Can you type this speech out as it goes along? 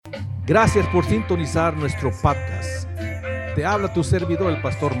Gracias por sintonizar nuestro podcast. Te habla tu servidor, el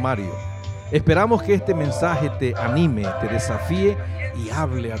pastor Mario. Esperamos que este mensaje te anime, te desafíe y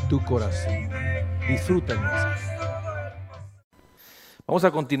hable a tu corazón. Disfruta el mensaje. Vamos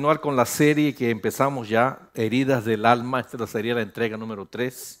a continuar con la serie que empezamos ya, Heridas del Alma. Esta sería la entrega número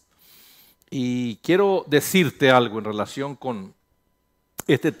 3. Y quiero decirte algo en relación con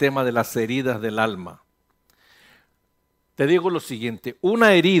este tema de las heridas del alma. Te digo lo siguiente: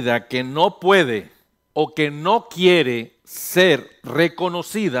 una herida que no puede o que no quiere ser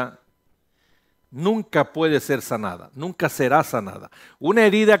reconocida, nunca puede ser sanada, nunca será sanada. Una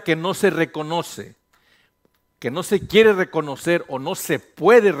herida que no se reconoce, que no se quiere reconocer o no se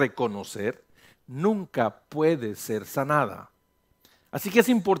puede reconocer, nunca puede ser sanada. Así que es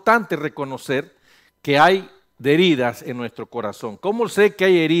importante reconocer que hay heridas en nuestro corazón. ¿Cómo sé que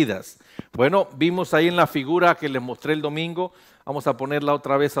hay heridas? Bueno, vimos ahí en la figura que les mostré el domingo, vamos a ponerla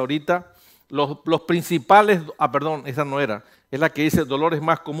otra vez ahorita, los principales, esa no era, es la que dice dolores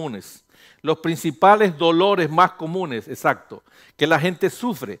más comunes. Los principales dolores más comunes, exacto, que la gente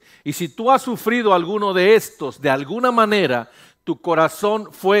sufre. Y si tú has sufrido alguno de estos, de alguna manera, tu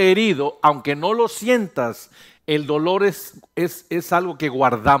corazón fue herido, aunque no lo sientas, el dolor es algo que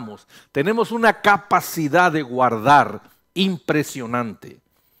guardamos. Tenemos una capacidad de guardar impresionante,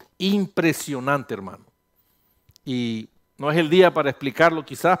 impresionante, hermano. Y no es el día para explicarlo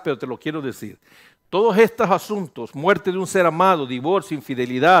quizás, pero te lo quiero decir. Todos estos asuntos, muerte de un ser amado, divorcio,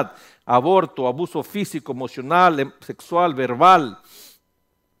 infidelidad, aborto, abuso físico, emocional, sexual, verbal,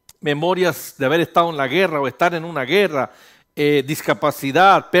 memorias de haber estado en la guerra o estar en una guerra,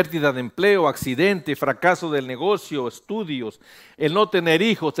 discapacidad, pérdida de empleo, accidente, fracaso del negocio, estudios, el no tener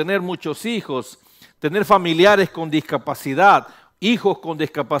hijos, tener muchos hijos, tener familiares con discapacidad, hijos con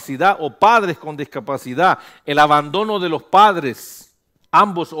discapacidad o padres con discapacidad, el abandono de los padres,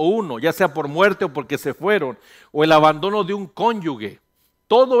 ambos o uno, ya sea por muerte o porque se fueron, o el abandono de un cónyuge.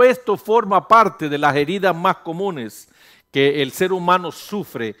 Todo esto forma parte de las heridas más comunes que el ser humano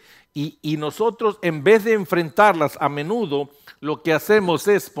sufre. Y nosotros, en vez de enfrentarlas, a menudo lo que hacemos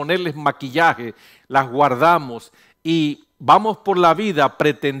es ponerles maquillaje, las guardamos y vamos por la vida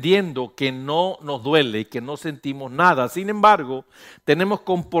pretendiendo que no nos duele y que no sentimos nada. Sin embargo, tenemos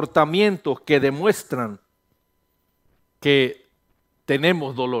comportamientos que demuestran que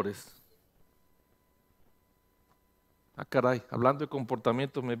tenemos dolores. Ah, caray, hablando de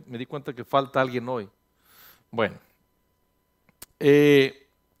comportamientos, me di cuenta que falta alguien hoy. Bueno.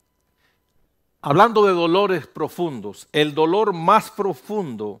 Hablando de dolores profundos, el dolor más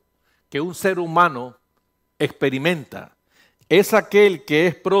profundo que un ser humano experimenta es aquel que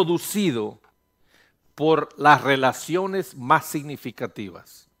es producido por las relaciones más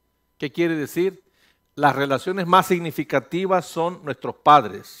significativas. ¿Qué quiere decir? Las relaciones más significativas son nuestros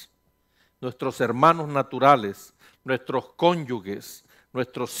padres, nuestros hermanos naturales, nuestros cónyuges,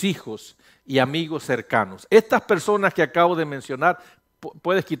 nuestros hijos y amigos cercanos. Estas personas que acabo de mencionar,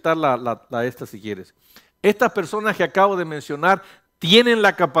 puedes quitar esta si quieres. Estas personas que acabo de mencionar tienen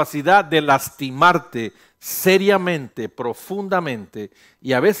la capacidad de lastimarte seriamente, profundamente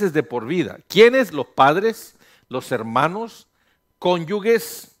y a veces de por vida. ¿Quiénes? Los padres, los hermanos,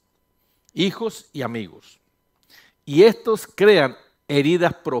 cónyuges, hijos y amigos. Y estos crean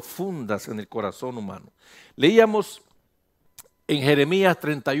heridas profundas en el corazón humano. Leíamos en Jeremías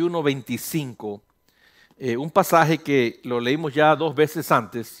 31, 25, un pasaje que lo leímos ya 2 veces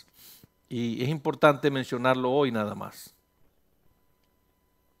antes y es importante mencionarlo hoy nada más.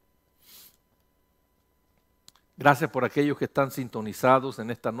 Gracias por aquellos que están sintonizados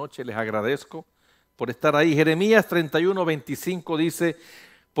en esta noche, les agradezco por estar ahí. Jeremías 31, 25 dice: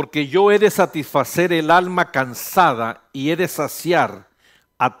 porque yo he de satisfacer el alma cansada y he de saciar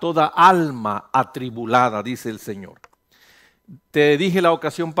a toda alma atribulada, dice el Señor. Te dije la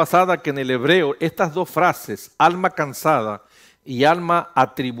ocasión pasada que en el hebreo estas 2 frases, alma cansada y alma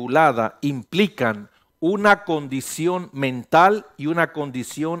atribulada, implican una condición mental y una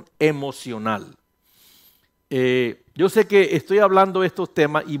condición emocional. Yo sé que estoy hablando de estos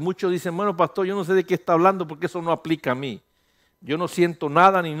temas y muchos dicen, bueno, pastor, yo no sé de qué está hablando porque eso no aplica a mí. Yo no siento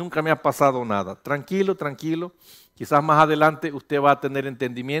nada ni nunca me ha pasado nada. Tranquilo, tranquilo. Quizás más adelante usted va a tener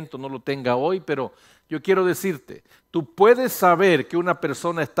entendimiento, no lo tenga hoy, pero yo quiero decirte, tú puedes saber que una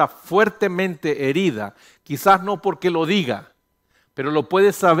persona está fuertemente herida, quizás no porque lo diga, pero lo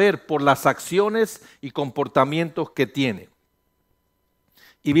puedes saber por las acciones y comportamientos que tiene.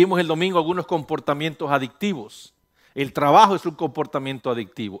 Y vimos el domingo algunos comportamientos adictivos. El trabajo es un comportamiento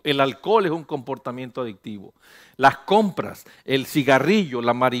adictivo. El alcohol es un comportamiento adictivo. Las compras, el cigarrillo,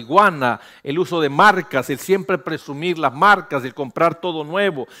 la marihuana, el uso de marcas, el siempre presumir las marcas, el comprar todo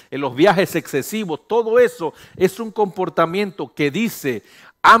nuevo, los viajes excesivos, todo eso es un comportamiento que dice,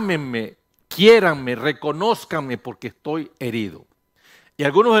 ámenme, quiéranme, reconózcanme porque estoy herido. Y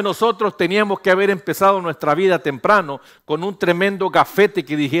algunos de nosotros teníamos que haber empezado nuestra vida temprano con un tremendo gafete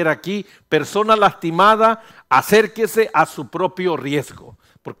que dijera aquí, persona lastimada, acérquese a su propio riesgo.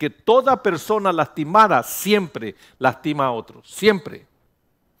 Porque toda persona lastimada siempre lastima a otros, siempre.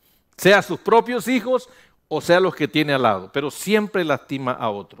 Sea sus propios hijos o sea los que tiene al lado, pero siempre lastima a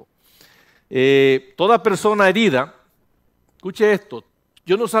otro. Toda persona herida, escuche esto,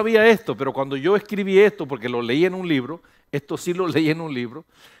 yo no sabía esto, pero cuando yo escribí esto, porque lo leí en un libro, esto sí lo leí en un libro,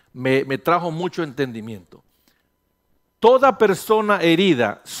 me trajo mucho entendimiento. Toda persona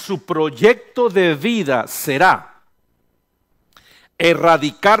herida, su proyecto de vida será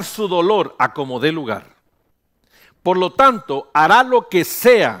erradicar su dolor a como dé lugar. Por lo tanto, hará lo que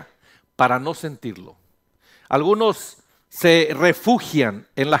sea para no sentirlo. Algunos se refugian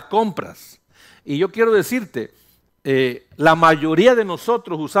en las compras. Y yo quiero decirte, la mayoría de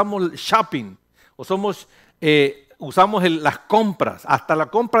nosotros usamos shopping, o usamos las compras, hasta la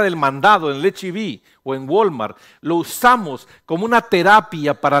compra del mandado en el H-E-B o en Walmart, lo usamos como una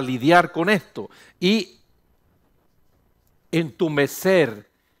terapia para lidiar con esto y entumecer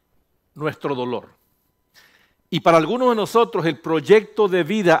nuestro dolor. Y para algunos de nosotros el proyecto de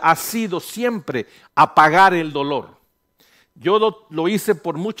vida ha sido siempre apagar el dolor. Yo lo hice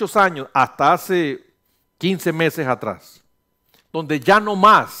por muchos años, hasta hace 15 meses atrás, donde ya no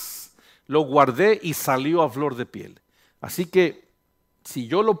más lo guardé y salió a flor de piel. Así que si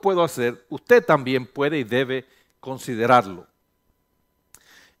yo lo puedo hacer, usted también puede y debe considerarlo.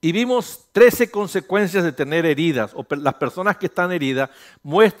 Y vimos 13 consecuencias de tener heridas, o las personas que están heridas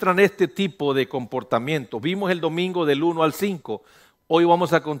muestran este tipo de comportamiento. Vimos el domingo del 1 al 5, hoy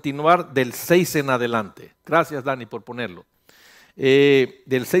vamos a continuar del 6 en adelante. Gracias, Dani, por ponerlo.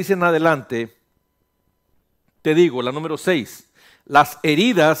 Del 6 en adelante, te digo, la número 6, las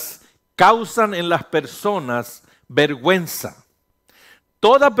heridas causan en las personas vergüenza.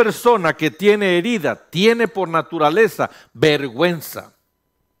 Toda persona que tiene herida tiene por naturaleza vergüenza.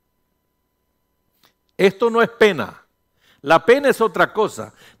 Esto no es pena. La pena es otra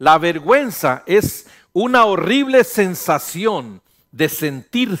cosa. La vergüenza es una horrible sensación de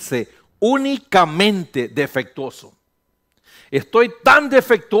sentirse únicamente defectuoso. Estoy tan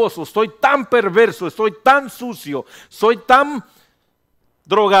defectuoso, estoy tan perverso, estoy tan sucio, soy tan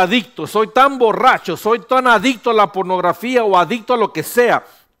drogadicto, soy tan borracho, soy tan adicto a la pornografía o adicto a lo que sea,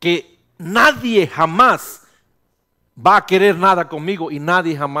 que nadie jamás va a querer nada conmigo y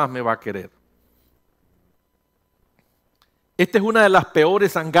nadie jamás me va a querer. Esta es una de las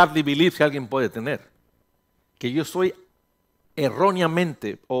peores ungodly beliefs que alguien puede tener, que yo soy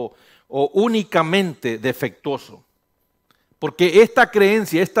erróneamente o únicamente defectuoso. Porque esta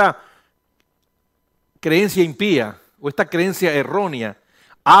creencia impía o esta creencia errónea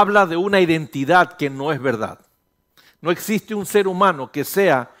habla de una identidad que no es verdad. No existe un ser humano que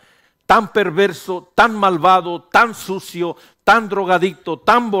sea tan perverso, tan malvado, tan sucio, tan drogadicto,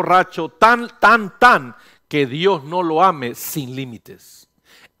 tan borracho, tan, que Dios no lo ame sin límites.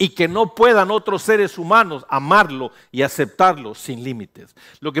 Y que no puedan otros seres humanos amarlo y aceptarlo sin límites.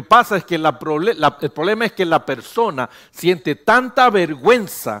 Lo que pasa es que el problema es que la persona siente tanta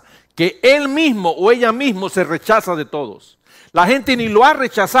vergüenza que él mismo o ella misma se rechaza de todos. La gente ni lo ha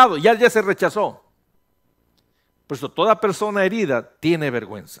rechazado, ya se rechazó. Por eso toda persona herida tiene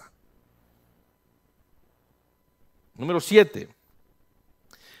vergüenza. Número 7.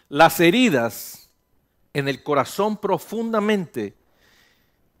 Las heridas en el corazón profundamente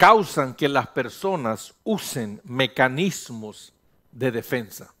causan que las personas usen mecanismos de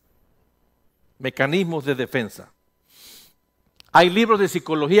defensa. Mecanismos de defensa. Hay libros de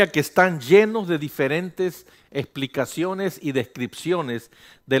psicología que están llenos de diferentes explicaciones y descripciones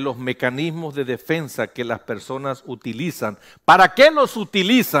de los mecanismos de defensa que las personas utilizan. ¿Para qué los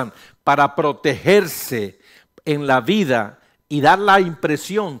utilizan? Para protegerse en la vida y dar la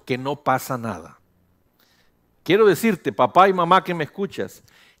impresión que no pasa nada. Quiero decirte, papá y mamá que me escuchas,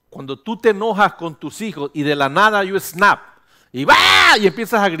 cuando tú te enojas con tus hijos y de la nada you snap y ¡bah! Y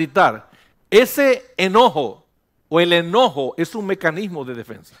empiezas a gritar, ese enojo o el enojo es un mecanismo de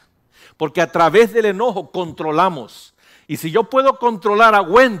defensa. Porque a través del enojo controlamos. Y si yo puedo controlar a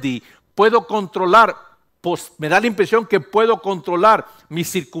Wendy, puedo controlar me da la impresión que puedo controlar mis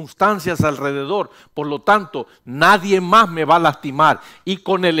circunstancias alrededor. Por lo tanto, nadie más me va a lastimar. Y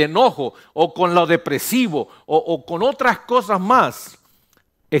con el enojo o con lo depresivo o con otras cosas más,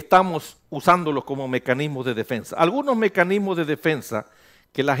 estamos usándolos como mecanismos de defensa. Algunos mecanismos de defensa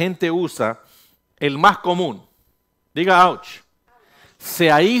que la gente usa, el más común, diga ouch,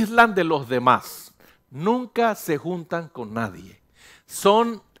 se aíslan de los demás. Nunca se juntan con nadie.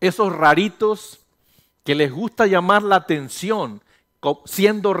 Son esos raritos que les gusta llamar la atención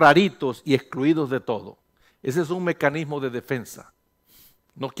siendo raritos y excluidos de todo. Ese es un mecanismo de defensa.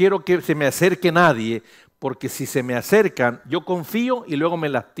 No quiero que se me acerque nadie, porque si se me acercan, yo confío y luego me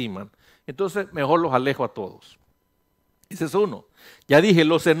lastiman. Entonces, mejor los alejo a todos. Ese es uno. Ya dije,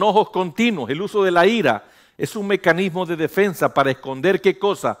 los enojos continuos, el uso de la ira, es un mecanismo de defensa para esconder ¿qué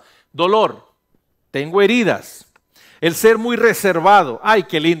cosa? Dolor. Tengo heridas. El ser muy reservado. Ay,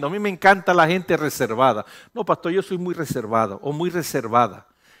 qué lindo. A mí me encanta la gente reservada. No, pastor, yo soy muy reservado o muy reservada.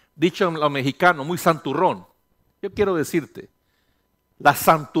 Dicho en lo mexicano, muy santurrón. Yo quiero decirte, la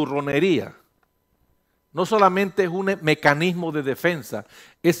santurronería no solamente es un mecanismo de defensa.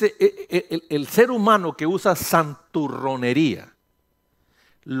 El ser humano que usa santurronería,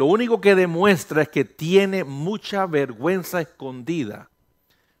 lo único que demuestra es que tiene mucha vergüenza escondida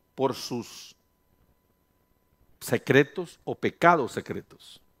por sus secretos o pecados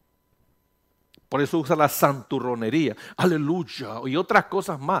secretos. Por eso usa la santurronería, aleluya, y otras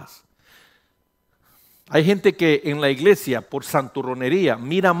cosas más. Hay gente que en la iglesia, por santurronería,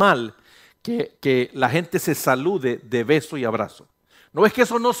 mira mal que la gente se salude de beso y abrazo. No es que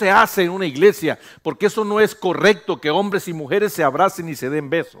eso no se hace en una iglesia, porque eso no es correcto que hombres y mujeres se abracen y se den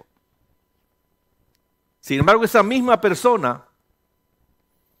besos. Sin embargo, esa misma persona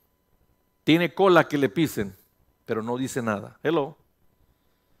tiene cola que le pisen, pero no dice nada. Hello.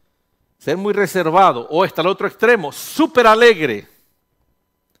 Ser muy reservado. O está al otro extremo, súper alegre.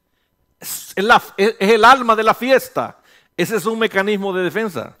 Es el alma de la fiesta. Ese es un mecanismo de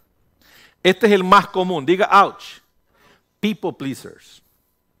defensa. Este es el más común. Diga ouch. People pleasers.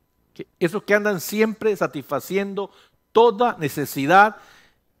 Esos que andan siempre satisfaciendo toda necesidad,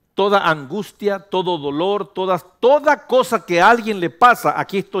 toda angustia, todo dolor, toda cosa que a alguien le pasa,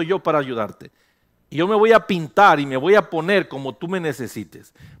 aquí estoy yo para ayudarte. Y yo me voy a pintar y me voy a poner como tú me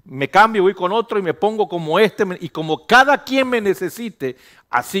necesites. Me cambio, voy con otro y me pongo como este. Y como cada quien me necesite,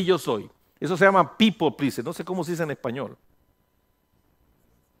 así yo soy. Eso se llama people pleaser. No sé cómo se dice en español.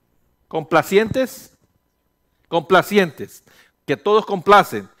 ¿Complacientes? Complacientes. Que todos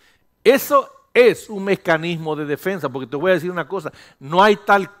complacen. Eso es un mecanismo de defensa. Porque te voy a decir una cosa. No hay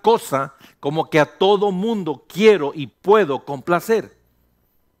tal cosa como que a todo mundo quiero y puedo complacer.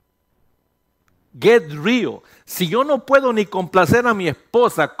 Get real. Si yo no puedo ni complacer a mi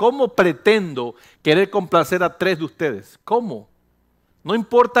esposa, ¿cómo pretendo querer complacer a 3 de ustedes? ¿Cómo? No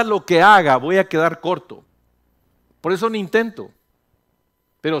importa lo que haga, voy a quedar corto. Por eso no intento.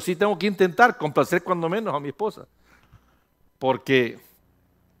 Pero sí tengo que intentar complacer cuando menos a mi esposa. Porque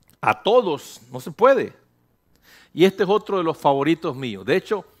a todos no se puede. Y este es otro de los favoritos míos. De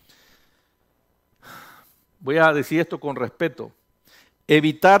hecho, voy a decir esto con respeto.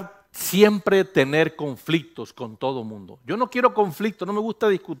 Evitar siempre tener conflictos con todo mundo. Yo no quiero conflictos, no me gusta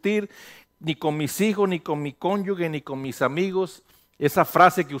discutir ni con mis hijos, ni con mi cónyuge, ni con mis amigos. Esa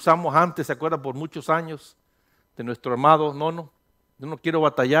frase que usamos antes, ¿se acuerda? Por muchos años de nuestro amado Nono. Yo no quiero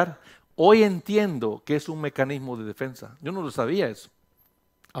batallar. Hoy entiendo que es un mecanismo de defensa. Yo no lo sabía eso.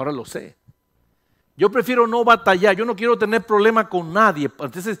 Ahora lo sé. Yo prefiero no batallar. Yo no quiero tener problema con nadie.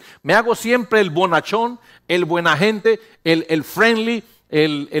 Entonces me hago siempre el bonachón, el buena gente, el friendly,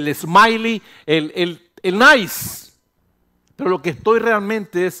 el smiley, el nice. Pero lo que estoy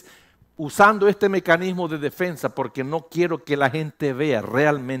realmente es usando este mecanismo de defensa porque no quiero que la gente vea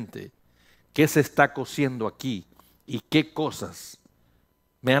realmente qué se está cociendo aquí y qué cosas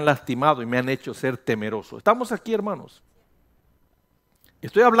me han lastimado y me han hecho ser temeroso. Estamos aquí, hermanos.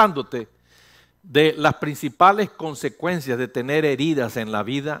 Estoy hablándote de las principales consecuencias de tener heridas en la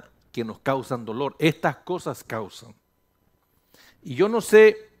vida que nos causan dolor. Estas cosas causan. Y yo no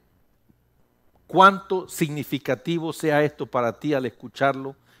sé cuánto significativo sea esto para ti al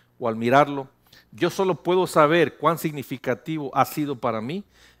escucharlo o al mirarlo. Yo solo puedo saber cuán significativo ha sido para mí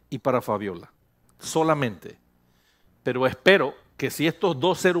y para Fabiola. Solamente. Pero espero que si estos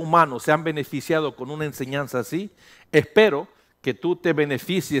dos seres humanos se han beneficiado con una enseñanza así, espero que tú te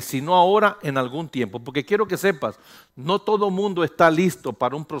beneficies, si no ahora, en algún tiempo. Porque quiero que sepas, no todo mundo está listo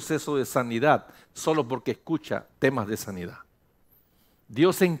para un proceso de sanidad solo porque escucha temas de sanidad.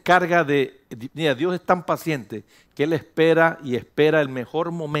 Dios se encarga mira, Dios es tan paciente que Él espera y espera el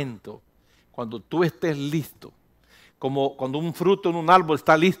mejor momento cuando tú estés listo. Como cuando un fruto en un árbol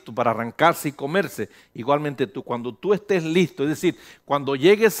está listo para arrancarse y comerse, igualmente tú, cuando tú estés listo, es decir, cuando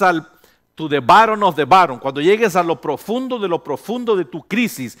llegues to the bottom of the bottom, cuando llegues a lo profundo de tu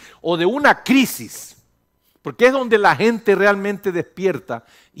crisis o de una crisis, porque es donde la gente realmente despierta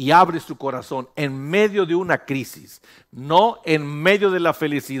y abre su corazón, en medio de una crisis, no en medio de la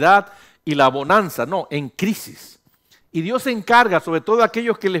felicidad y la bonanza, no, en crisis. Y Dios se encarga, sobre todo a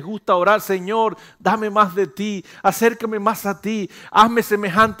aquellos que les gusta orar, Señor, dame más de ti, acércame más a ti, hazme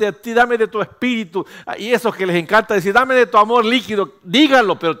semejante a ti, dame de tu espíritu. Y esos que les encanta decir, dame de tu amor líquido,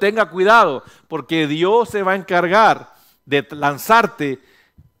 díganlo, pero tenga cuidado, porque Dios se va a encargar de lanzarte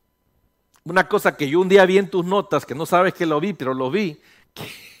una cosa que yo un día vi en tus notas, que no sabes que lo vi, pero lo vi,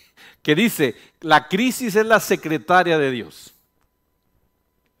 que dice, la crisis es la secretaria de Dios.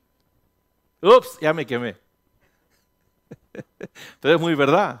 Ups, ya me quemé. Pero es muy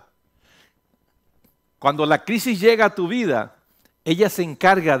verdad. Cuando la crisis llega a tu vida, ella se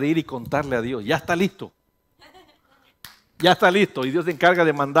encarga de ir y contarle a Dios, ya está listo. Ya está listo. Y Dios se encarga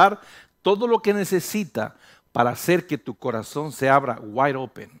de mandar todo lo que necesita para hacer que tu corazón se abra wide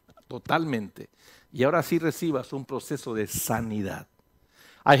open, totalmente. Y ahora sí recibas un proceso de sanidad.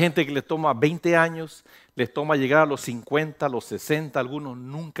 Hay gente que les toma 20 años, les toma llegar a los 50, a los 60, algunos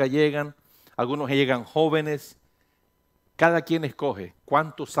nunca llegan, algunos llegan jóvenes. Cada quien escoge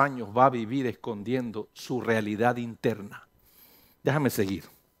cuántos años va a vivir escondiendo su realidad interna. Déjame seguir.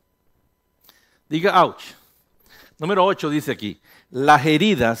 Diga, ouch. Número 8 dice aquí, las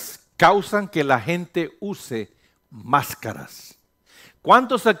heridas causan que la gente use máscaras.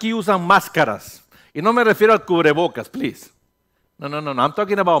 ¿Cuántos aquí usan máscaras? Y no me refiero al cubrebocas, please. No, I'm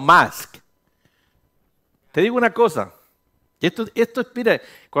talking about mask. Te digo una cosa. Esto, mira,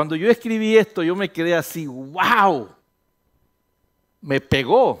 cuando yo escribí esto, yo me quedé así, wow. Me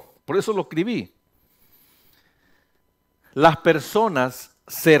pegó, por eso lo escribí. Las personas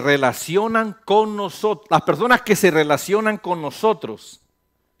se relacionan con nosotros, las personas que se relacionan con nosotros,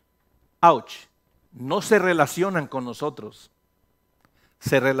 ouch, no se relacionan con nosotros,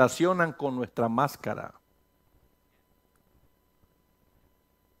 se relacionan con nuestra máscara.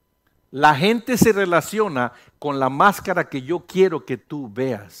 La gente se relaciona con la máscara que yo quiero que tú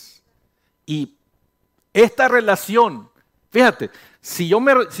veas. Y esta relación, fíjate, si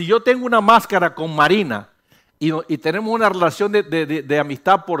yo tengo una máscara con Marina y tenemos una relación de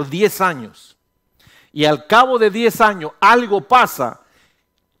amistad por 10 años y al cabo de 10 años algo pasa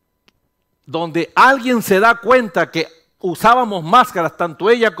donde alguien se da cuenta que usábamos máscaras,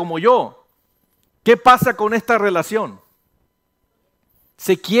 tanto ella como yo, ¿qué pasa con esta relación?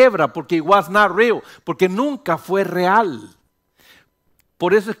 Se quiebra porque it was not real, porque nunca fue real.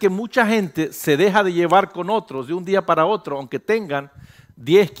 Por eso es que mucha gente se deja de llevar con otros de un día para otro, aunque tengan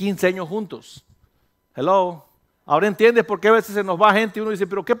 10, 15 años juntos. Hello. Ahora entiendes por qué a veces se nos va gente y uno dice,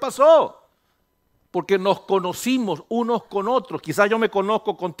 pero ¿qué pasó? Porque nos conocimos unos con otros. Quizás yo me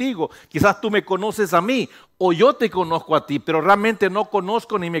conozco contigo, quizás tú me conoces a mí, o yo te conozco a ti, pero realmente no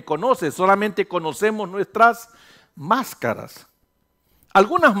conozco ni me conoces, solamente conocemos nuestras máscaras.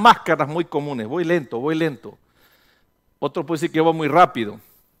 Algunas máscaras muy comunes, voy lento. Otro puede decir que voy muy rápido.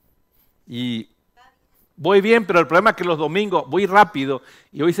 Y voy bien, pero el problema es que los domingos voy rápido.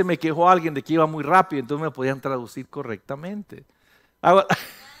 Y hoy se me quejó alguien de que iba muy rápido, entonces me podían traducir correctamente.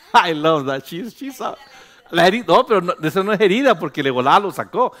 I love that. No, pero no, eso no es herida porque le volaba, lo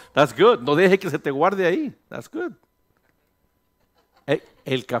sacó. That's good. No deje que se te guarde ahí. That's good.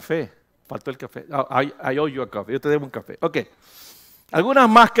 El café. Faltó el café. I owe you a coffee. Yo te debo un café. Ok. Algunas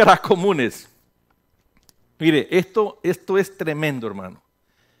máscaras comunes. Mire, esto es tremendo, hermano.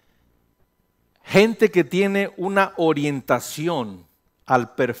 Gente que tiene una orientación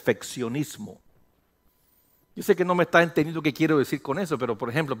al perfeccionismo. Yo sé que no me está entendiendo qué quiero decir con eso, pero por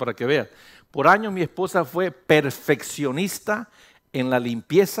ejemplo, para que veas, por años mi esposa fue perfeccionista en la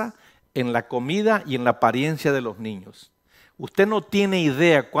limpieza, en la comida y en la apariencia de los niños. Usted no tiene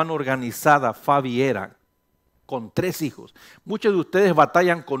idea cuán organizada Fabi era con 3 hijos. Muchos de ustedes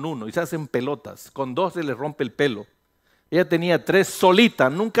batallan con uno y se hacen pelotas. Con 2 se les rompe el pelo. Ella tenía 3 solita,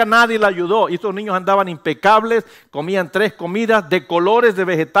 nunca nadie la ayudó. Y estos niños andaban impecables, comían 3 comidas de colores, de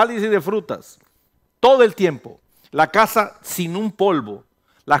vegetales y de frutas. Todo el tiempo. La casa sin un polvo.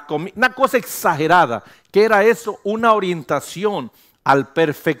 Una cosa exagerada. ¿Qué era eso? Una orientación al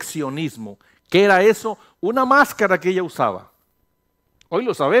perfeccionismo. ¿Qué era eso? Una máscara que ella usaba. Hoy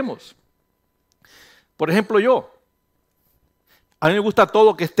lo sabemos. Por ejemplo, a mí me gusta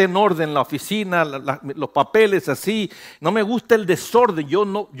todo que esté en orden, la oficina, los papeles así. No me gusta el desorden. Yo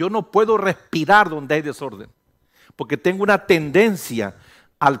no puedo respirar donde hay desorden. Porque tengo una tendencia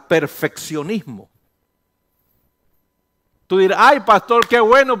al perfeccionismo. Tú dirás, ay pastor, qué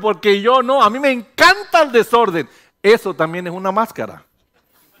bueno, porque yo no, a mí me encanta el desorden. Eso también es una máscara.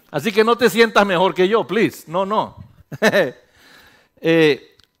 Así que no te sientas mejor que yo, please. No, no.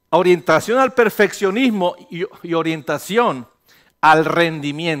 Orientación al perfeccionismo y orientación al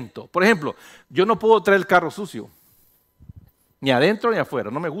rendimiento. Por ejemplo, yo no puedo traer el carro sucio. Ni adentro ni afuera,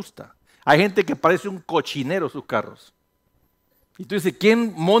 no me gusta. Hay gente que parece un cochinero sus carros. Y tú dices,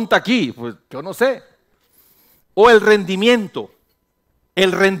 ¿quién monta aquí? Pues yo no sé. O el rendimiento,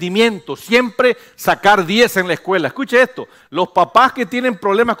 siempre sacar 10 en la escuela. Escuche esto, los papás que tienen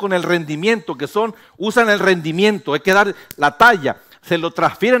problemas con el rendimiento, usan el rendimiento, hay que dar la talla, se lo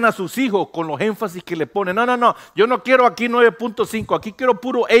transfieren a sus hijos con los énfasis que le ponen. No, yo no quiero aquí 9.5, aquí quiero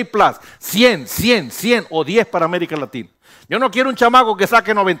puro A+, 100 o 10 para América Latina. Yo no quiero un chamaco que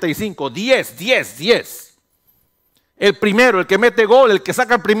saque 95, 10. El primero, el que mete gol, el que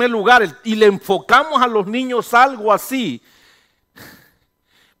saca el primer lugar, y le enfocamos a los niños algo así,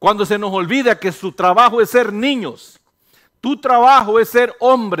 cuando se nos olvida que su trabajo es ser niños. Tu trabajo es ser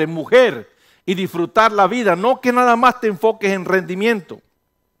hombre, mujer y disfrutar la vida, no que nada más te enfoques en rendimiento.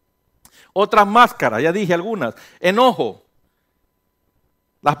 Otras máscaras, ya dije algunas. Enojo.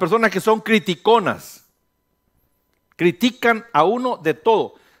 Las personas que son criticonas, critican a uno de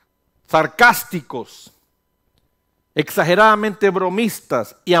todo. Sarcásticos, exageradamente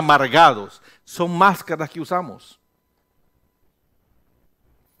bromistas y amargados. Son máscaras que usamos.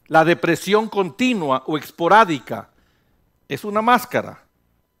 La depresión continua o esporádica es una máscara.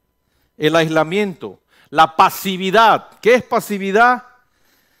 El aislamiento, la pasividad. ¿Qué es pasividad?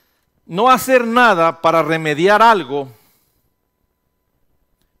 No hacer nada para remediar algo,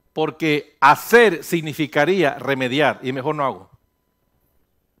 porque hacer significaría remediar y mejor no hago.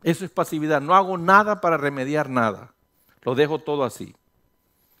 Eso es pasividad. No hago nada para remediar nada. Lo dejo todo así.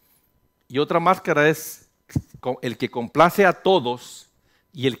 Y otra máscara es el que complace a todos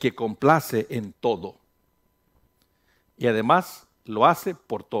y el que complace en todo. Y además lo hace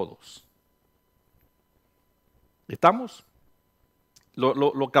por todos. ¿Estamos?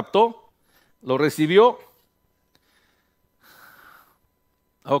 ¿Lo captó? ¿Lo recibió?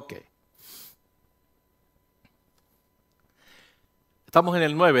 Ok. Estamos en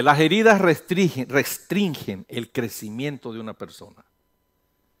el 9. Las heridas restringen el crecimiento de una persona.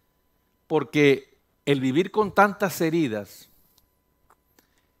 Porque el vivir con tantas heridas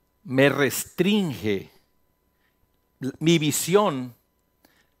me restringe mi visión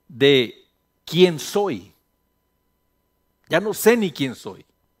de quién soy. Ya no sé ni quién soy.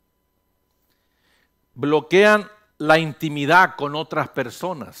 Bloquean la intimidad con otras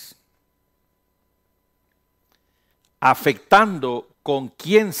personas, afectando con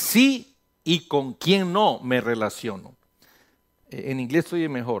quién sí y con quién no me relaciono. En inglés soy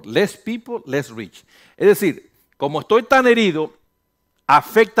mejor. Less people, less rich. Es decir, como estoy tan herido,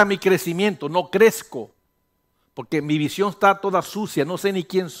 afecta mi crecimiento, no crezco, porque mi visión está toda sucia, no sé ni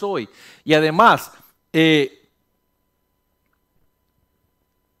quién soy. Y además,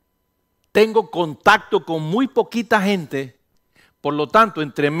 tengo contacto con muy poquita gente, por lo tanto,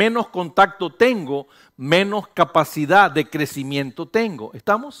 entre menos contacto tengo, menos capacidad de crecimiento tengo.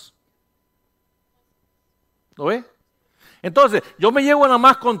 ¿Estamos? ¿Lo ve? Entonces, yo me llevo nada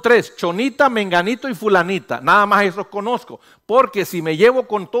más con 3, Chonita, Menganito y Fulanita, nada más esos conozco, porque si me llevo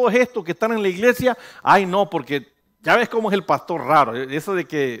con todos estos que están en la iglesia, ay no, porque ya ves cómo es el pastor raro, eso de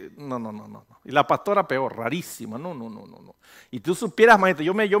que, no, y la pastora peor, rarísima, no. Y tú supieras, maestro,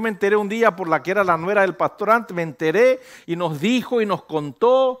 yo me enteré un día por la que era la nuera del pastor antes, me enteré y nos dijo y nos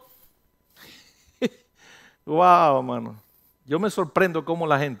contó, wow, mano, yo me sorprendo cómo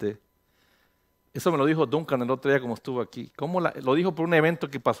la gente... Eso me lo dijo Duncan el otro día como estuvo aquí. Lo dijo por un evento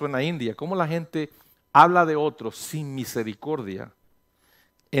que pasó en la India. Cómo la gente habla de otros sin misericordia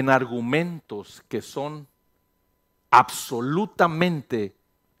en argumentos que son absolutamente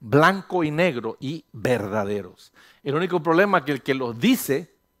blanco y negro y verdaderos. El único problema es que el que los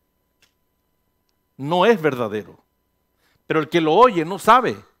dice no es verdadero. Pero el que lo oye no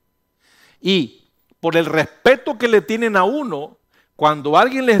sabe. Y por el respeto que le tienen a uno, cuando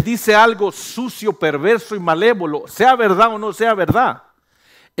alguien les dice algo sucio, perverso y malévolo, sea verdad o no sea verdad,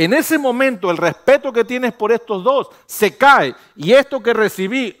 en ese momento el respeto que tienes por estos dos se cae y esto que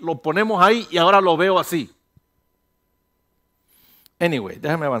recibí lo ponemos ahí y ahora lo veo así. Anyway,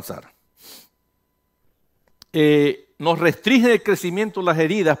 déjame avanzar. Nos restringen el crecimiento las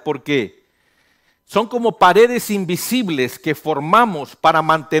heridas porque son como paredes invisibles que formamos para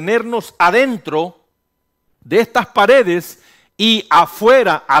mantenernos adentro de estas paredes y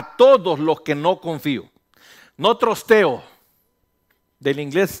afuera a todos los que no confío. No trosteo. del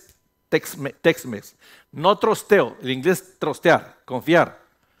inglés Tex-Mex. No trosteo, el inglés trostear, confiar,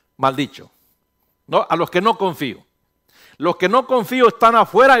 mal dicho. No, a los que no confío. Los que no confío están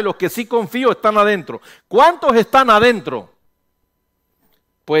afuera y los que sí confío están adentro. ¿Cuántos están adentro?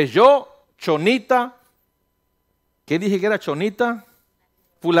 Pues yo, Chonita, ¿qué dije que era Chonita?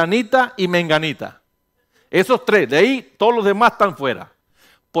 Fulanita y Menganita. Esos tres, de ahí todos los demás están fuera.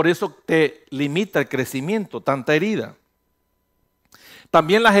 Por eso te limita el crecimiento, tanta herida.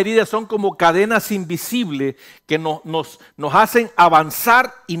 También las heridas son como cadenas invisibles que nos hacen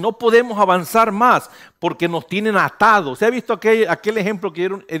avanzar y no podemos avanzar más porque nos tienen atados. ¿Se ha visto aquel ejemplo que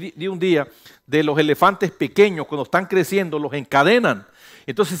di un día de los elefantes pequeños cuando están creciendo, los encadenan?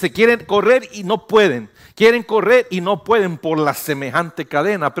 Entonces se quieren correr y no pueden, quieren correr y no pueden por la semejante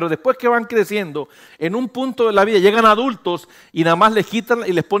cadena, pero después que van creciendo, en un punto de la vida llegan adultos y nada más les quitan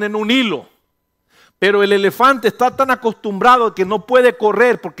y les ponen un hilo. Pero el elefante está tan acostumbrado que no puede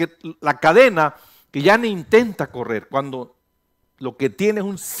correr porque la cadena, que ya ni intenta correr, cuando lo que tiene es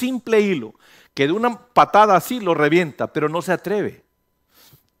un simple hilo, que de una patada así lo revienta, pero no se atreve.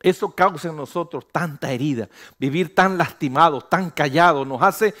 Eso causa en nosotros tanta herida, vivir tan lastimados, tan callados,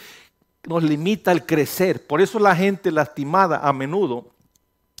 nos limita el crecer. Por eso la gente lastimada a menudo,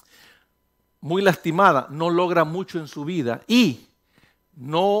 muy lastimada, no logra mucho en su vida y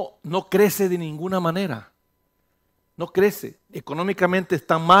no crece de ninguna manera. No crece. Económicamente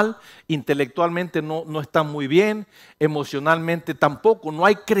están mal, intelectualmente no están muy bien, emocionalmente tampoco, no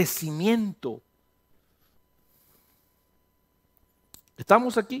hay crecimiento.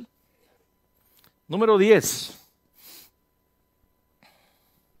 Estamos aquí. Número 10.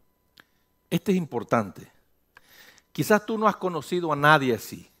 Este es importante. Quizás tú no has conocido a nadie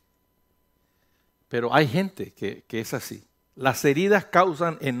así, pero hay gente que es así. Las heridas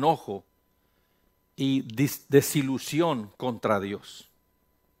causan enojo y desilusión contra Dios.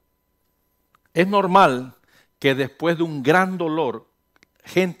 Es normal que después de un gran dolor,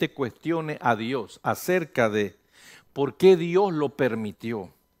 gente cuestione a Dios acerca de por qué Dios lo permitió.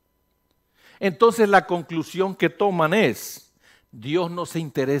 Entonces la conclusión que toman es, Dios no se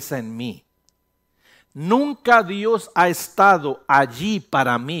interesa en mí. Nunca Dios ha estado allí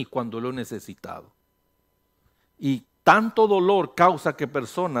para mí cuando lo he necesitado. Y tanto dolor causa que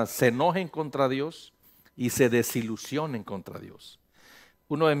personas se enojen contra Dios y se desilusionen contra Dios.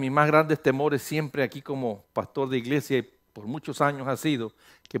 Uno de mis más grandes temores siempre aquí como pastor de iglesia y por muchos años ha sido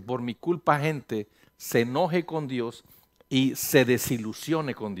que por mi culpa gente se enoje con Dios y se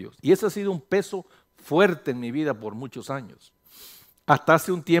desilusione con Dios. Y eso ha sido un peso fuerte en mi vida por muchos años. Hasta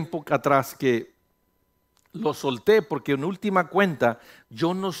hace un tiempo atrás que lo solté porque en última cuenta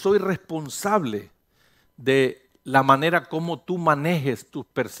yo no soy responsable de la manera como tú manejes tus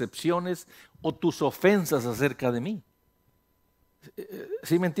percepciones o tus ofensas acerca de mí.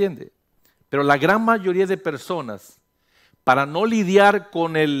 ¿Sí me entiende? Pero la gran mayoría de personas, para no lidiar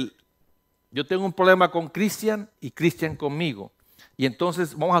con yo tengo un problema con Cristian y Cristian conmigo. Y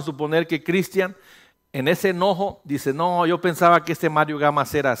entonces vamos a suponer que Cristian en ese enojo dice, no, yo pensaba que este Mario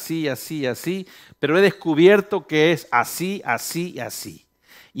Gamas era así, así, así, pero he descubierto que es así, así y así.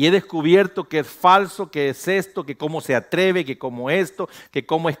 Y he descubierto que es falso, que es esto, que cómo se atreve, que cómo esto, que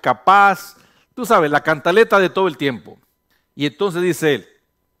cómo es capaz. Tú sabes, la cantaleta de todo el tiempo. Y entonces dice él,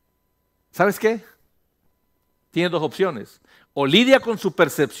 ¿sabes qué? Tiene dos opciones. O lidia con su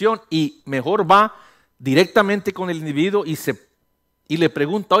percepción y mejor va directamente con el individuo y le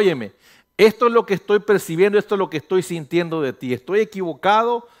pregunta, óyeme, esto es lo que estoy percibiendo, esto es lo que estoy sintiendo de ti. ¿Estoy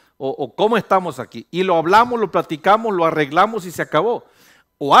equivocado o cómo estamos aquí? Y lo hablamos, lo platicamos, lo arreglamos y se acabó.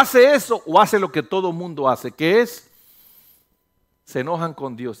 O hace eso o hace lo que todo mundo hace, que es, se enojan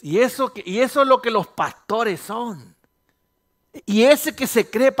con Dios. Y eso es lo que los pastores son. Y ese que se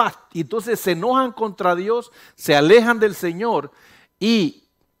cree pastor, entonces se enojan contra Dios, se alejan del Señor y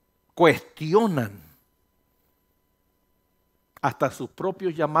cuestionan hasta sus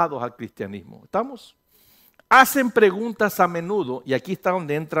propios llamados al cristianismo. ¿Estamos? Hacen preguntas a menudo, y aquí está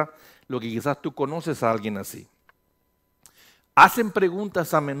donde entra lo que quizás tú conoces a alguien así. Hacen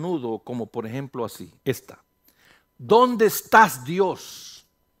preguntas a menudo, como por ejemplo así, esta. ¿Dónde estás, Dios?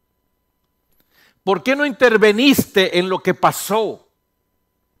 ¿Por qué no interveniste en lo que pasó?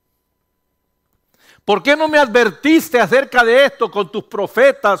 ¿Por qué no me advertiste acerca de esto con tus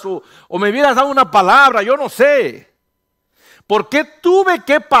profetas o me hubieras dado una palabra? Yo no sé. ¿Por qué tuve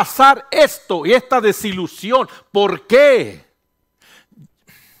que pasar esto y esta desilusión? ¿Por qué?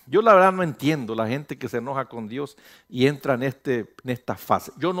 Yo la verdad no entiendo la gente que se enoja con Dios y entra en esta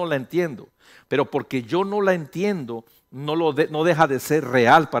fase. Yo no la entiendo, pero porque yo no la entiendo, no deja de ser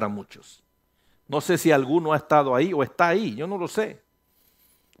real para muchos. No sé si alguno ha estado ahí o está ahí, yo no lo sé.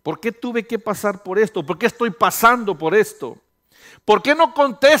 ¿Por qué tuve que pasar por esto? ¿Por qué estoy pasando por esto? ¿Por qué no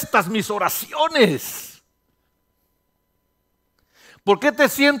contestas mis oraciones? ¿Por qué te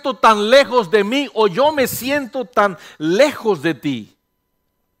siento tan lejos de mí o yo me siento tan lejos de ti?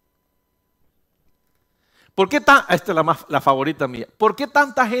 ¿Por qué esta es la favorita mía. ¿Por qué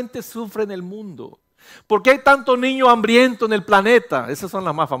tanta gente sufre en el mundo? ¿Por qué hay tanto niño hambriento en el planeta? Esas son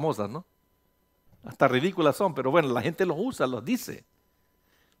las más famosas, ¿no? Hasta ridículas son, pero bueno, la gente los usa, los dice.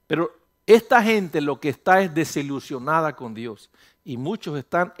 Pero esta gente lo que está es desilusionada con Dios y muchos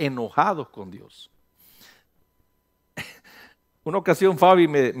están enojados con Dios. Una ocasión Fabi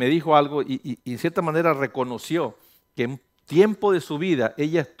me dijo algo y en cierta manera reconoció que en tiempo de su vida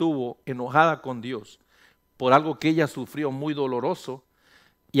ella estuvo enojada con Dios por algo que ella sufrió muy doloroso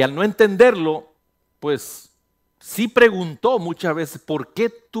y al no entenderlo, pues sí preguntó muchas veces, ¿por qué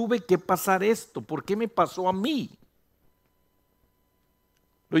tuve que pasar esto? ¿Por qué me pasó a mí?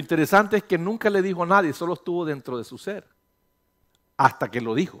 Lo interesante es que nunca le dijo a nadie, solo estuvo dentro de su ser, hasta que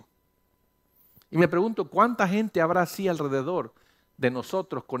lo dijo. Y me pregunto, ¿cuánta gente habrá así alrededor de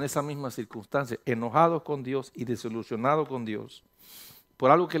nosotros con esa misma circunstancia, enojados con Dios y desilusionados con Dios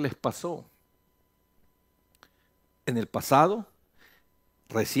por algo que les pasó en el pasado,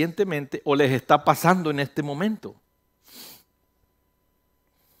 recientemente, o les está pasando en este momento?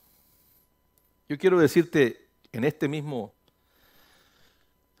 Yo quiero decirte en este mismo,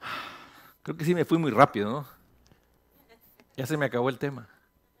 creo que sí me fui muy rápido, ¿no? Ya se me acabó el tema.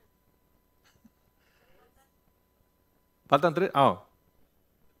 ¿Faltan 3?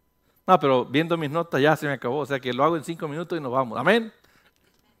 No, pero viendo mis notas ya se me acabó, o sea que lo hago en 5 minutos y nos vamos. Amén.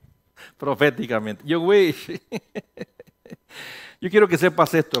 Proféticamente. Yo wish. Yo quiero que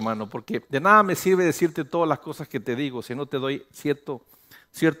sepas esto, hermano, porque de nada me sirve decirte todas las cosas que te digo si no te doy ciertos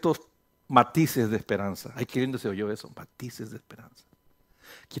matices de esperanza. Ay, qué lindo se oyó eso, matices de esperanza.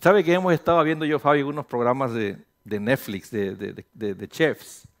 ¿Sabe que hemos estado viendo yo, Fabi, unos programas de Netflix, de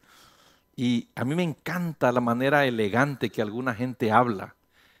chefs? Y a mí me encanta la manera elegante que alguna gente habla.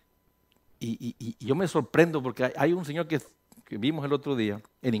 Y yo me sorprendo porque hay un señor que vimos el otro día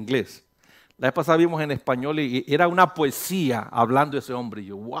en inglés. La vez pasada vimos en español y era una poesía hablando ese hombre. Y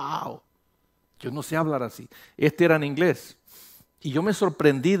yo, wow, yo no sé hablar así. Este era en inglés. Y yo me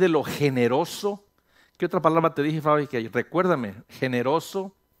sorprendí de lo generoso. ¿Qué otra palabra te dije, Fabi? Que recuérdame,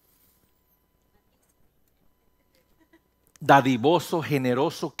 generoso, dadivoso,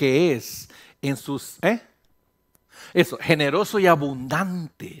 generoso que es en sus... Eso, generoso y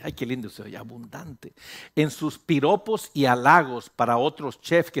abundante. Ay, qué lindo se oye, abundante. En sus piropos y halagos para otros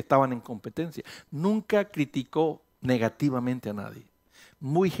chefs que estaban en competencia. Nunca criticó negativamente a nadie.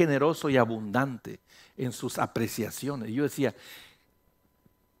 Muy generoso y abundante en sus apreciaciones. Y yo decía,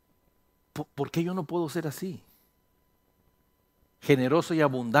 ¿por qué yo no puedo ser así? Generoso y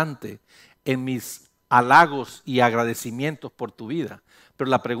abundante en mis halagos y agradecimientos por tu vida. Pero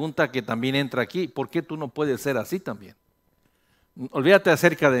la pregunta que también entra aquí, ¿por qué tú no puedes ser así también? Olvídate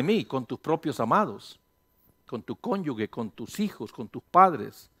acerca de mí, con tus propios amados, con tu cónyuge, con tus hijos, con tus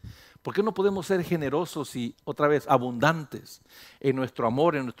padres. ¿Por qué no podemos ser generosos y otra vez abundantes en nuestro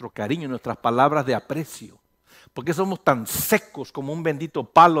amor, en nuestro cariño, en nuestras palabras de aprecio? ¿Por qué somos tan secos como un bendito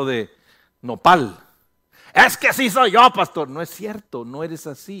palo de nopal? Es que así soy yo, pastor. No es cierto, no eres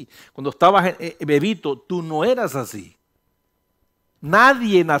así. Cuando estabas bebito, tú no eras así.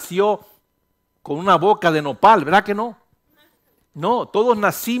 Nadie nació con una boca de nopal, ¿verdad que no? No, todos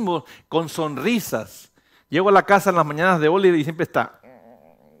nacimos con sonrisas. Llego a la casa en las mañanas de Oliver y siempre está.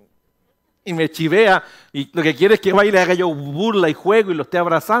 Y me chivea y lo que quiere es que vaya y le haga yo burla y juego y lo esté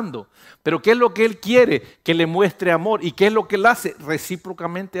abrazando. Pero ¿qué es lo que él quiere? Que le muestre amor. ¿Y qué es lo que él hace?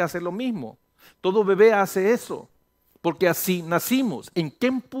 Recíprocamente hace lo mismo. Todo bebé hace eso, porque así nacimos. ¿En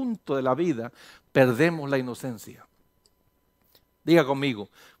qué punto de la vida perdemos la inocencia? Diga conmigo,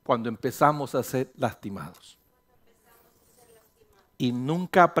 cuando empezamos a ser lastimados. Y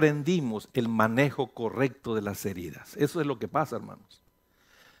nunca aprendimos el manejo correcto de las heridas. Eso es lo que pasa, hermanos.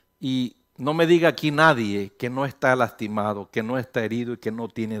 Y no me diga aquí nadie que no está lastimado, que no está herido y que no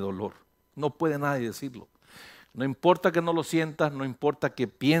tiene dolor. No puede nadie decirlo. No importa que no lo sientas, no importa que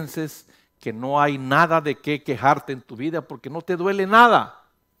pienses que no hay nada de qué quejarte en tu vida porque no te duele nada.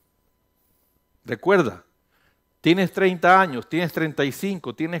 Recuerda, tienes 30 años, tienes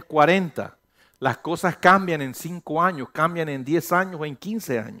 35, tienes 40. Las cosas cambian en 5 años, cambian en 10 años o en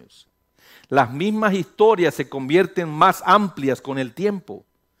 15 años. Las mismas historias se convierten más amplias con el tiempo.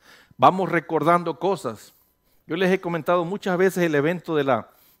 Vamos recordando cosas. Yo les he comentado muchas veces el evento de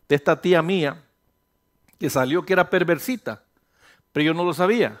esta tía mía que salió que era perversita. Pero yo no lo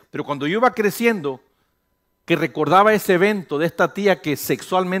sabía. Pero cuando yo iba creciendo, que recordaba ese evento de esta tía que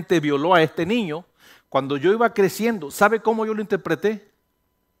sexualmente violó a este niño. Cuando yo iba creciendo, ¿sabe cómo yo lo interpreté?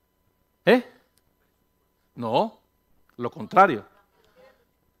 No, lo contrario.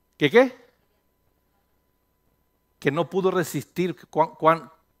 ¿Qué? Que no pudo resistir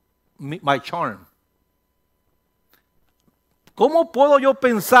my charm. ¿Cómo puedo yo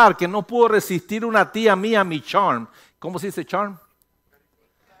pensar que no pudo resistir una tía mía mi charm? ¿Cómo se dice charm?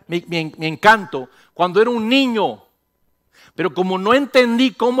 Mi encanto, cuando era un niño. Pero como no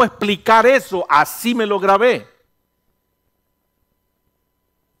entendí cómo explicar eso, así me lo grabé.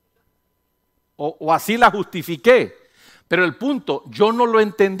 O así la justifiqué. Pero el punto, yo no lo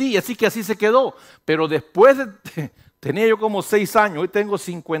entendí, así que así se quedó. Pero después, tenía yo como 6 años, hoy tengo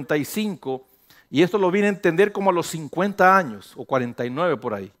 55, y esto lo vine a entender como a los 50 años, o 49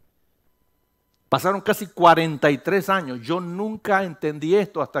 por ahí. Pasaron casi 43 años, yo nunca entendí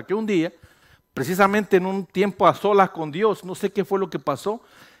esto hasta que un día, precisamente en un tiempo a solas con Dios, no sé qué fue lo que pasó,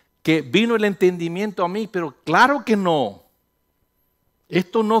 que vino el entendimiento a mí, pero claro que no.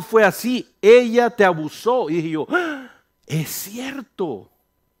 Esto no fue así, ella te abusó. Y dije yo, ¡ah! Es cierto.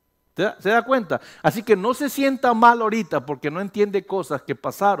 ¿Se da cuenta? Así que no se sienta mal ahorita porque no entiende cosas que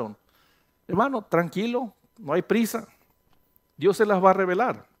pasaron. Hermano, tranquilo, no hay prisa. Dios se las va a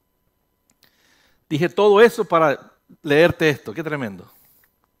revelar. Dije todo eso para leerte esto, qué tremendo.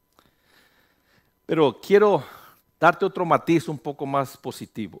 Pero quiero darte otro matiz un poco más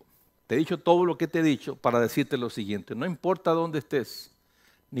positivo. Te he dicho todo lo que te he dicho para decirte lo siguiente. No importa dónde estés,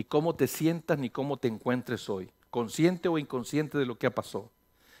 ni cómo te sientas, ni cómo te encuentres hoy, consciente o inconsciente de lo que ha pasado.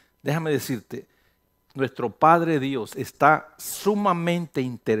 Déjame decirte, nuestro Padre Dios está sumamente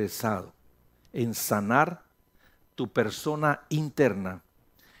interesado en sanar tu persona interna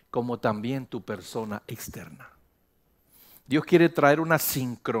como también tu persona externa. Dios quiere traer una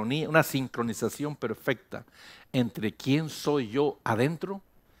sincronía, una sincronización perfecta entre quién soy yo adentro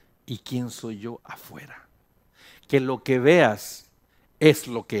y quién soy yo afuera. Que lo que veas es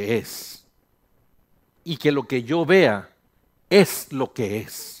lo que es. Y que lo que yo vea es lo que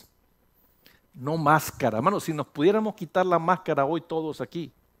es. No máscara. Hermano, si nos pudiéramos quitar la máscara hoy todos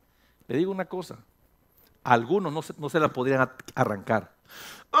aquí, le digo una cosa, algunos no se la podrían arrancar.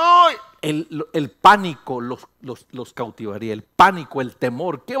 ¡Ay! El pánico los cautivaría, el pánico, el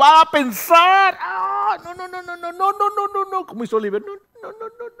temor. ¿Qué va a pensar? ¡Ah! No. Como hizo Oliver, no.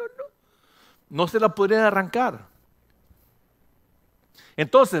 No se la podrían arrancar.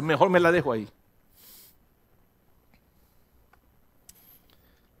 Entonces, mejor me la dejo ahí.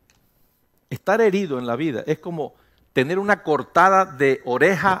 Estar herido en la vida es como tener una cortada de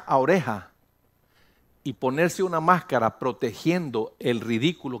oreja a oreja y ponerse una máscara protegiendo el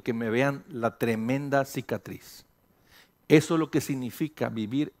ridículo que me vean la tremenda cicatriz. Eso es lo que significa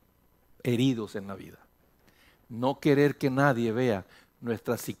vivir heridos en la vida. No querer que nadie vea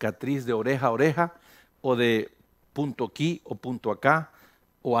nuestra cicatriz de oreja a oreja o de punto aquí o punto acá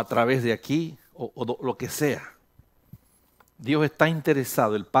o a través de aquí o lo que sea. Dios está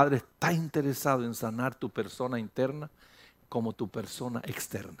interesado, el Padre está interesado en sanar tu persona interna como tu persona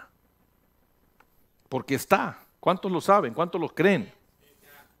externa. Porque está. ¿Cuántos lo saben? ¿Cuántos lo creen?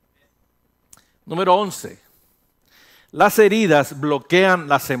 Número 11. Las heridas bloquean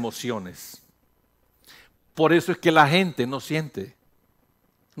las emociones. Por eso es que la gente no siente.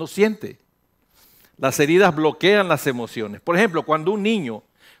 No siente. Las heridas bloquean las emociones. Por ejemplo, cuando un niño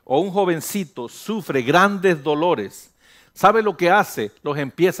o un jovencito sufre grandes dolores, ¿sabe lo que hace? Los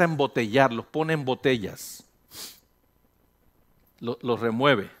empieza a embotellar, los pone en botellas. Los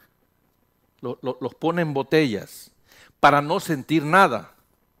remueve. Los pone en botellas para no sentir nada.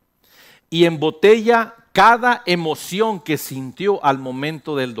 Y embotella cada emoción que sintió al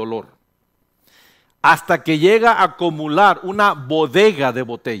momento del dolor. Hasta que llega a acumular una bodega de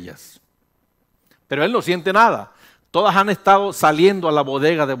botellas. Pero él no siente nada. Todas han estado saliendo a la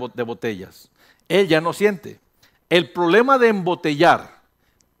bodega de botellas. Él ya no siente. El problema de embotellar,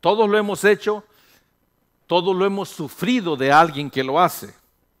 todos lo hemos hecho, todos lo hemos sufrido de alguien que lo hace.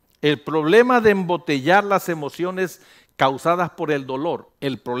 El problema de embotellar las emociones causadas por el dolor,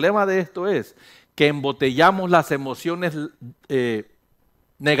 el problema de esto es que embotellamos las emociones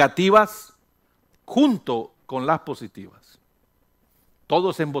negativas junto con las positivas.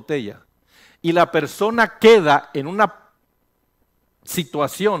 Todo se embotella. Y la persona queda en una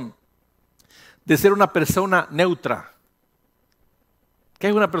situación de ser una persona neutra. ¿Qué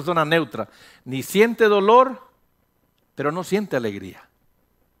es una persona neutra? Ni siente dolor, pero no siente alegría.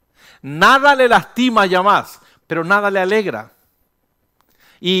 Nada le lastima ya más, pero nada le alegra.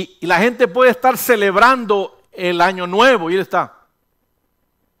 Y la gente puede estar celebrando el año nuevo y él está,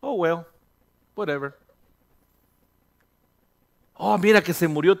 oh well, whatever. Oh, mira que se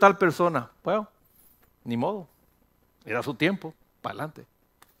murió tal persona. Bueno, ni modo. Era su tiempo, para adelante.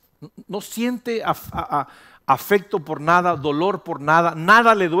 No siente afecto por nada, dolor por nada,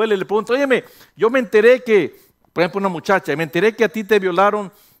 nada le duele. Le pregunto, óyeme, yo me enteré que, por ejemplo, una muchacha, me enteré que a ti te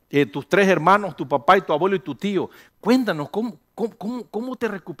violaron tus 3 hermanos, tu papá y tu abuelo y tu tío. Cuéntanos, ¿cómo te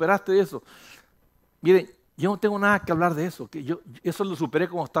recuperaste de eso? Miren, yo no tengo nada que hablar de eso. Eso lo superé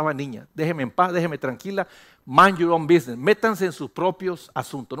cuando estaba niña. Déjeme en paz, déjeme tranquila. Mind your own business. Métanse en sus propios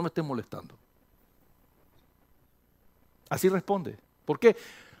asuntos. No me estén molestando. Así responde. ¿Por qué?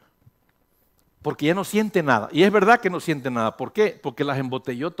 Porque ya no siente nada. Y es verdad que no siente nada. ¿Por qué? Porque las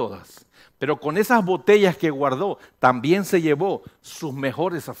embotelló todas. Pero con esas botellas que guardó, también se llevó sus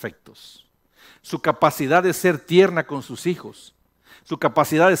mejores afectos. Su capacidad de ser tierna con sus hijos. Su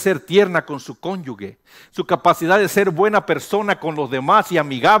capacidad de ser tierna con su cónyuge. Su capacidad de ser buena persona con los demás y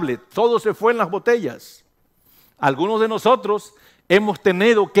amigable. Todo se fue en las botellas. Algunos de nosotros hemos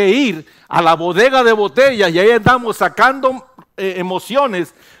tenido que ir a la bodega de botellas y ahí andamos sacando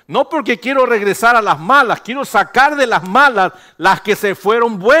emociones, no porque quiero regresar a las malas, quiero sacar de las malas las que se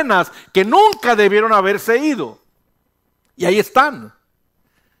fueron buenas, que nunca debieron haberse ido. Y ahí están.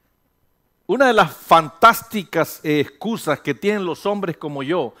 Una de las fantásticas excusas que tienen los hombres como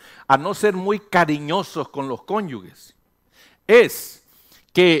yo a no ser muy cariñosos con los cónyuges es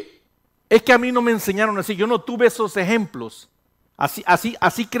que a mí no me enseñaron así, yo no tuve esos ejemplos.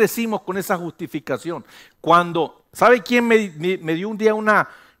 Así crecimos con esa justificación. Cuando, ¿sabe quién me dio un día una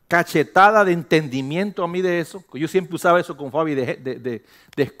cachetada de entendimiento a mí de eso? Yo siempre usaba eso con Fabi de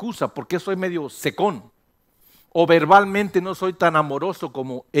excusa, porque soy medio secón. O verbalmente no soy tan amoroso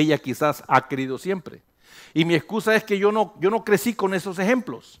como ella quizás ha querido siempre. Y mi excusa es que yo no crecí con esos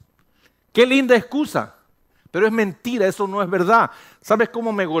ejemplos. Qué linda excusa, pero es mentira, eso no es verdad. ¿Sabes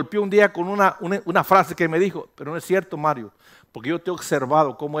cómo me golpeó un día con una frase que me dijo? Pero no es cierto, Mario. Porque yo te he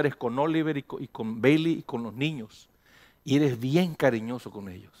observado cómo eres con Oliver y con Bailey y con los niños. Y eres bien cariñoso con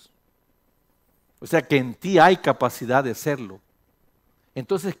ellos. O sea que en ti hay capacidad de serlo.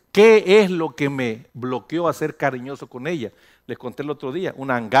 Entonces, ¿qué es lo que me bloqueó a ser cariñoso con ella? Les conté el otro día,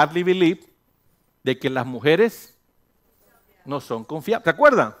 una ungodly belief de que las mujeres no son confiables. ¿Se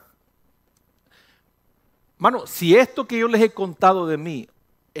acuerdan? Mano, si esto que yo les he contado de mí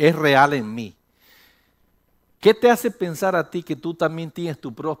es real en mí, ¿qué te hace pensar a ti que tú también tienes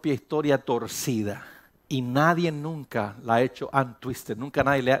tu propia historia torcida y nadie nunca la ha hecho untwisted, nunca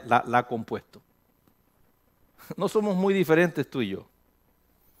nadie la ha compuesto? No somos muy diferentes tú y yo.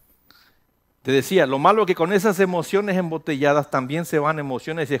 Te decía, lo malo es que con esas emociones embotelladas también se van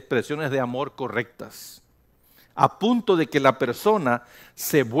emociones y expresiones de amor correctas. A punto de que la persona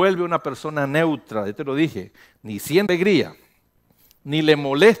se vuelve una persona neutra, yo te lo dije, ni siente alegría, ni le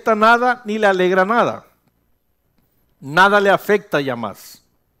molesta nada, ni le alegra nada. Nada le afecta ya más.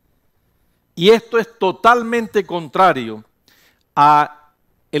 Y esto es totalmente contrario a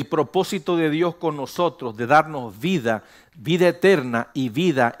el propósito de Dios con nosotros, de darnos vida, vida eterna y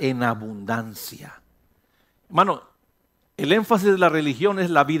vida en abundancia. Hermano, el énfasis de la religión es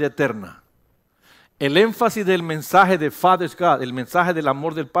la vida eterna. El énfasis del mensaje de Father's God, el mensaje del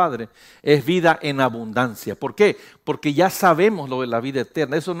amor del Padre, es vida en abundancia. ¿Por qué? Porque ya sabemos lo de la vida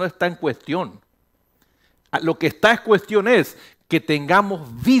eterna, eso no está en cuestión. Lo que está en cuestión es que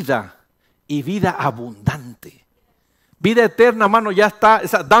tengamos vida y vida abundante. Vida eterna, hermano, ya está,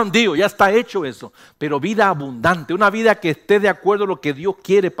 done deal, ya está hecho eso. Pero vida abundante, una vida que esté de acuerdo a lo que Dios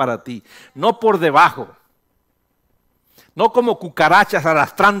quiere para ti. No por debajo. No como cucarachas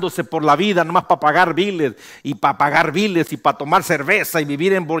arrastrándose por la vida nomás para pagar biles y para tomar cerveza y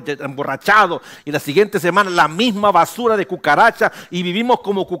vivir emborrachado. Y la siguiente semana la misma basura de cucarachas y vivimos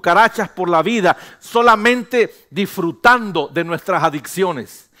como cucarachas por la vida, solamente disfrutando de nuestras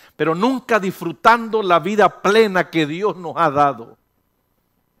adicciones, pero nunca disfrutando la vida plena que Dios nos ha dado.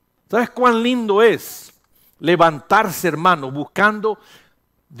 ¿Sabes cuán lindo es levantarse, hermano, buscando?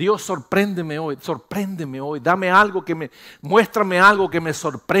 Dios, sorpréndeme hoy, muéstrame algo que me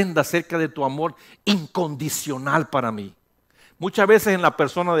sorprenda acerca de tu amor incondicional para mí. Muchas veces en la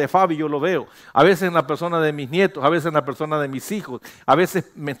persona de Fabi yo lo veo, a veces en la persona de mis nietos, a veces en la persona de mis hijos, a veces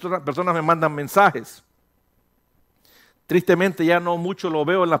personas me mandan mensajes. Tristemente ya no mucho lo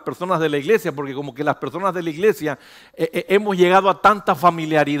veo en las personas de la iglesia, porque como que las personas de la iglesia hemos llegado a tanta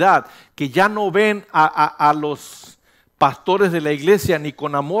familiaridad que ya no ven a los pastores de la iglesia ni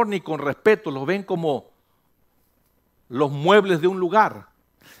con amor ni con respeto, los ven como los muebles de un lugar.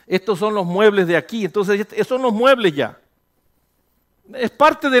 Estos son los muebles de aquí, entonces esos son los muebles ya. Es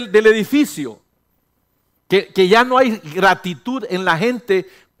parte del edificio. Que ya no hay gratitud en la gente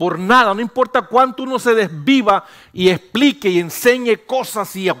por nada. No importa cuánto uno se desviva y explique y enseñe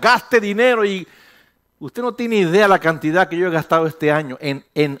cosas y gaste dinero. Y usted no tiene idea la cantidad que yo he gastado este año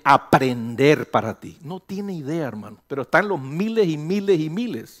en aprender para ti. No tiene idea, hermano. Pero están los miles y miles y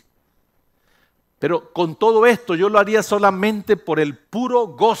miles. Pero con todo esto yo lo haría solamente por el puro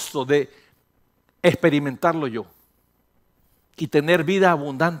gozo de experimentarlo yo. Y tener vida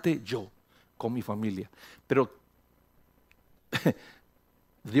abundante yo, con mi familia. Pero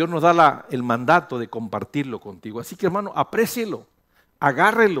Dios nos da el mandato de compartirlo contigo. Así que, hermano, aprécielo,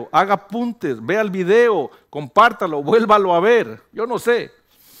 agárrelo, haga apuntes, vea el video, compártalo, vuélvalo a ver. Yo no sé.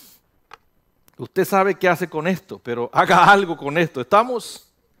 Usted sabe qué hace con esto, pero haga algo con esto.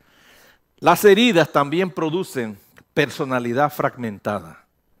 ¿Estamos? Las heridas también producen personalidad fragmentada.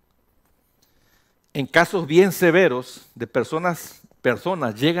 En casos bien severos de personas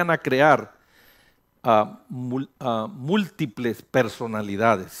llegan a crear múltiples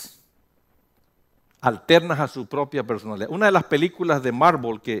personalidades, alternas a su propia personalidad. Una de las películas de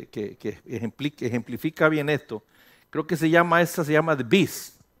Marvel que ejemplifica bien esto, creo que se llama The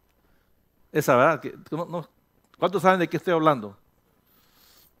Beast. Esa, ¿verdad? ¿Cuántos saben de qué estoy hablando?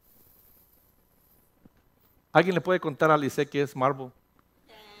 ¿Alguien le puede contar a Alice qué es Marvel?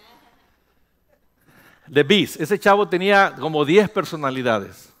 The Beast. Ese chavo tenía como 10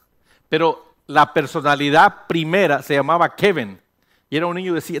 personalidades, pero la personalidad primera se llamaba Kevin y era un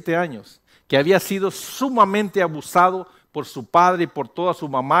niño de 7 años que había sido sumamente abusado por su padre y por toda su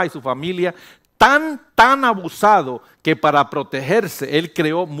mamá y su familia, tan abusado que para protegerse él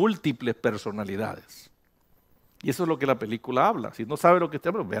creó múltiples personalidades. Y eso es lo que la película habla. Si no sabe lo que está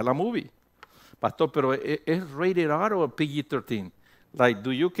hablando, vea la movie. Pastor, pero ¿es rated R o PG-13? Like,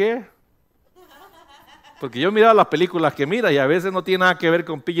 do you care? Porque yo he mirado las películas que mira y a veces no tiene nada que ver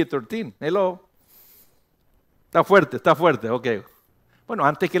con PG-13. Hello. Está fuerte, ok. Bueno,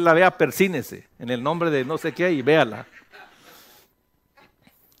 antes que la vea, persínese en el nombre de no sé qué y véala.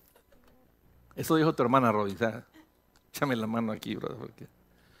 Eso dijo tu hermana Robin. Échame la mano aquí, brother. Porque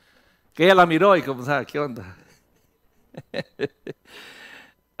que ella la miró y como, ¿sabes qué onda?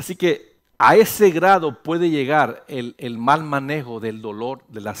 Así que a ese grado puede llegar el mal manejo del dolor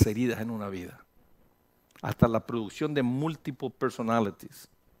de las heridas en una vida. Hasta la producción de múltiples personalities.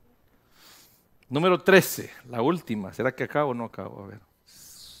 Número 13, la última. ¿Será que acabo o no acabo? A ver.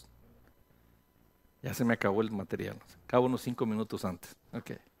 Ya se me acabó el material. Acabo unos 5 minutos antes.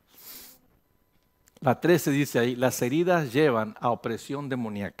 Okay. La 13 dice ahí, las heridas llevan a opresión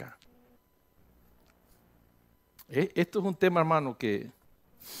demoníaca. Esto es un tema, hermano, que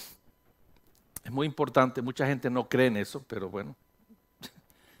es muy importante. Mucha gente no cree en eso, pero bueno.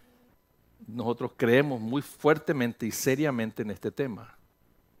 Nosotros creemos muy fuertemente y seriamente en este tema.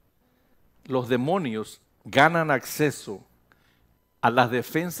 Los demonios ganan acceso a las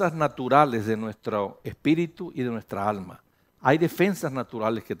defensas naturales de nuestro espíritu y de nuestra alma. Hay defensas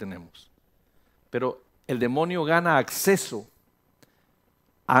naturales que tenemos, pero el demonio gana acceso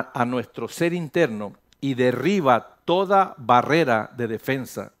a nuestro ser interno y derriba toda barrera de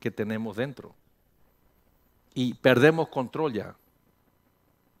defensa que tenemos dentro. Y perdemos control ya.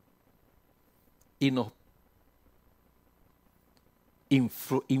 Y nos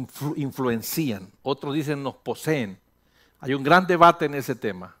influencian. Otros dicen nos poseen. Hay un gran debate en ese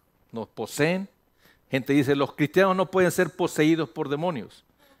tema. Nos poseen. Gente dice, los cristianos no pueden ser poseídos por demonios.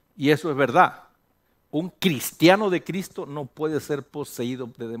 Y eso es verdad. Un cristiano de Cristo no puede ser poseído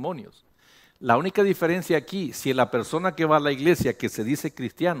de demonios. La única diferencia aquí, si la persona que va a la iglesia que se dice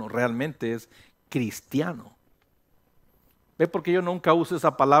cristiano realmente es cristiano. ¿Ves por qué yo nunca uso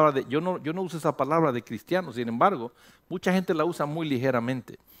esa palabra? Yo no uso esa palabra de cristiano. Sin embargo, mucha gente la usa muy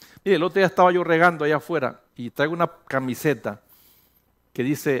ligeramente. Mire, el otro día estaba yo regando allá afuera y traigo una camiseta que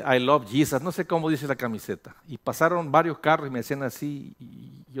dice I love Jesus. No sé cómo dice la camiseta. Y pasaron varios carros y me decían así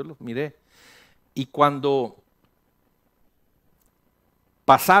y yo los miré. Y cuando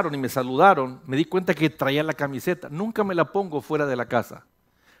pasaron y me saludaron, me di cuenta que traía la camiseta. Nunca me la pongo fuera de la casa.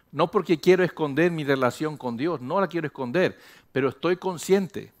 No porque quiero esconder mi relación con Dios, no la quiero esconder, pero estoy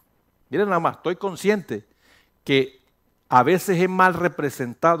consciente, miren nada más, estoy consciente que a veces he mal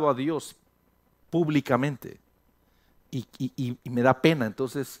representado a Dios públicamente y me da pena.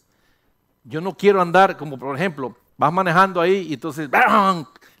 Entonces, yo no quiero andar como, por ejemplo, vas manejando ahí y entonces ¡bam!,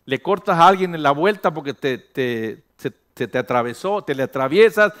 le cortas a alguien en la vuelta porque se te atravesó, te le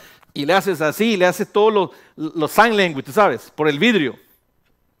atraviesas y le haces así, le haces todos los sign language, tú sabes, por el vidrio.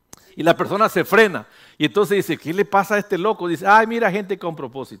 Y la persona se frena. Y entonces dice, ¿qué le pasa a este loco? Dice, ay, mira, gente con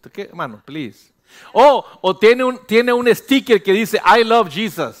propósito. ¿Qué, hermano? Please. O tiene un sticker que dice, I love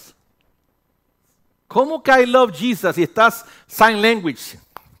Jesus. ¿Cómo que I love Jesus si estás sign language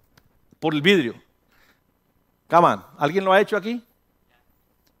por el vidrio? Come on, ¿alguien lo ha hecho aquí?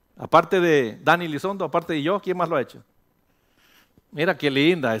 Aparte de Dani Lizondo, aparte de yo, ¿quién más lo ha hecho? Mira qué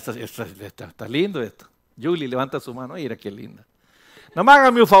linda, está lindo esto. Julie, levanta su mano, mira qué linda. Nomás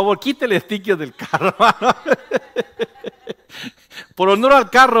hágame un favor, quítele el sticker del carro, hermano. Por honor al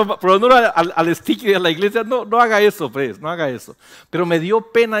carro, por honor al sticker de la iglesia, no haga eso, pues, no haga eso. Pero me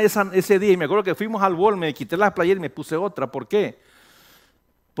dio pena ese día y me acuerdo que fuimos al Walmart, me quité la playera y me puse otra. ¿Por qué?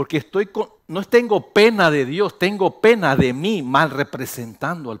 Porque no tengo pena de Dios, tengo pena de mí mal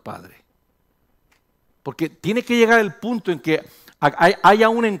representando al Padre. Porque tiene que llegar el punto en que haya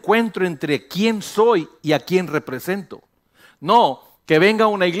un encuentro entre quién soy y a quién represento. No que venga a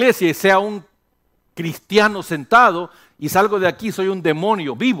una iglesia y sea un cristiano sentado y salgo de aquí, soy un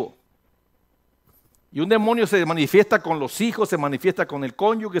demonio vivo. Y un demonio se manifiesta con los hijos, se manifiesta con el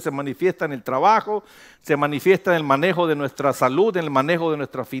cónyuge, se manifiesta en el trabajo, se manifiesta en el manejo de nuestra salud, en el manejo de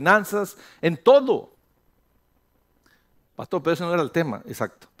nuestras finanzas, en todo. Pastor, pero ese no era el tema,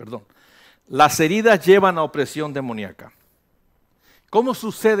 exacto, perdón. Las heridas llevan a opresión demoníaca. ¿Cómo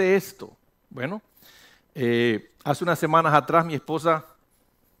sucede esto? Bueno, hace unas semanas atrás mi esposa,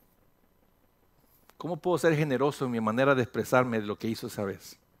 ¿cómo puedo ser generoso en mi manera de expresarme de lo que hizo esa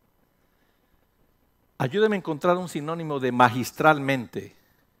vez? Ayúdame a encontrar un sinónimo de magistralmente,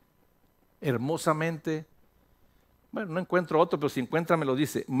 hermosamente. Bueno, no encuentro otro, pero si encuentra me lo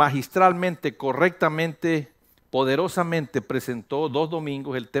dice. Magistralmente, correctamente, poderosamente presentó 2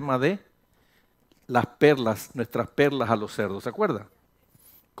 domingos el tema de las perlas, nuestras perlas a los cerdos. ¿Se acuerda?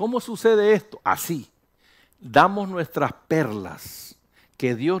 ¿Cómo sucede esto? Así. Damos nuestras perlas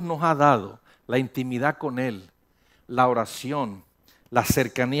que Dios nos ha dado, la intimidad con Él, la oración, la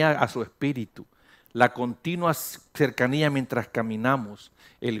cercanía a su Espíritu, la continua cercanía mientras caminamos,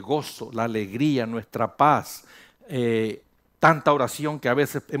 el gozo, la alegría, nuestra paz, tanta oración que a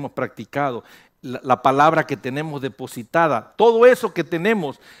veces hemos practicado, la palabra que tenemos depositada, todo eso que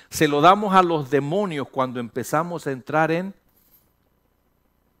tenemos se lo damos a los demonios cuando empezamos a entrar en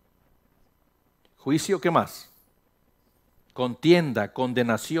juicio. ¿Qué más? Contienda,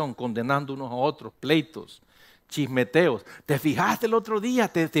 condenación, condenando unos a otros, pleitos, chismeteos. ¿Te fijaste el otro día?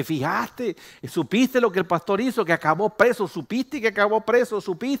 ¿Te fijaste? ¿Supiste lo que el pastor hizo? Que acabó preso. ¿Supiste que acabó preso?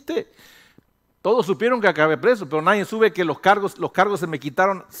 ¿Supiste? Todos supieron que acabé preso, pero nadie supe que los cargos se me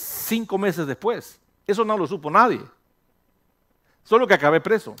quitaron 5 meses después. Eso no lo supo nadie. Solo que acabé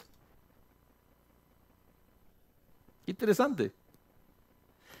preso. Interesante.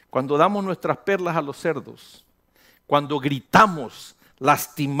 Cuando damos nuestras perlas a los cerdos, cuando gritamos,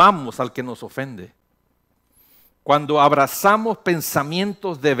 lastimamos al que nos ofende. Cuando abrazamos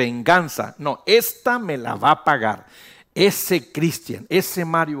pensamientos de venganza, no, esta me la va a pagar. Ese Cristian, ese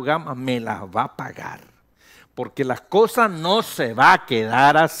Mario Gamas me la va a pagar. Porque las cosas no se va a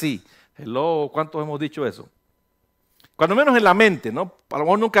quedar así. Hello, ¿cuántos hemos dicho eso? Cuando menos en la mente, ¿no? A lo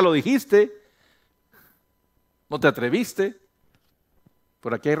mejor nunca lo dijiste, no te atreviste.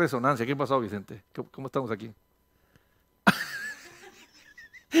 Por aquí hay resonancia. ¿Qué pasó, Vicente? ¿Cómo estamos aquí?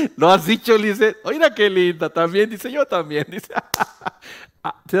 Lo has dicho, dice, oiga qué linda, también, dice, yo también, dice.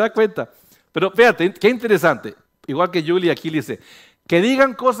 ¿Se da cuenta? Pero fíjate, qué interesante. Igual que Julie aquí dice, que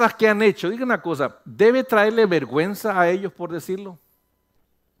digan cosas que han hecho. Digan una cosa, ¿debe traerle vergüenza a ellos por decirlo?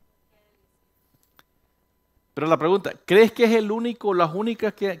 Pero la pregunta, ¿crees que es el único o las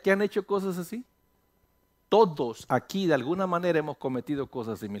únicas que han hecho cosas así? Todos aquí de alguna manera hemos cometido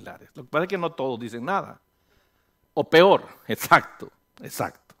cosas similares. Lo que pasa es que no todos dicen nada. O peor, exacto.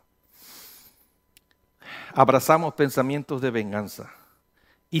 Abrazamos pensamientos de venganza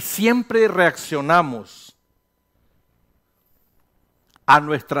y siempre reaccionamos a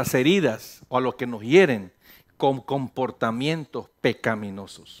nuestras heridas o a lo que nos hieren con comportamientos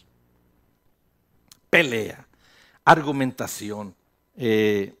pecaminosos. Pelea, argumentación,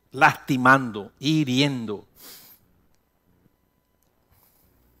 lastimando, hiriendo.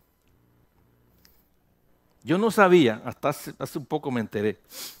 Yo no sabía, hasta hace un poco me enteré,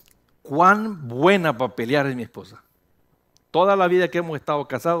 cuán buena para pelear es mi esposa. Toda la vida que hemos estado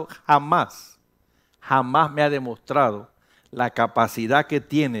casados, jamás me ha demostrado la capacidad que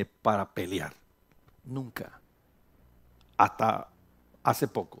tiene para pelear. Nunca. Hasta hace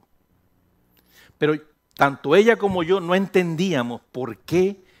poco. Pero tanto ella como yo no entendíamos por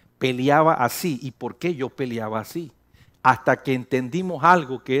qué peleaba así y por qué yo peleaba así. Hasta que entendimos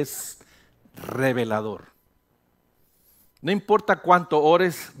algo que es revelador. No importa cuánto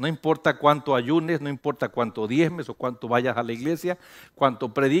ores, no importa cuánto ayunes, no importa cuánto diezmes o cuánto vayas a la iglesia,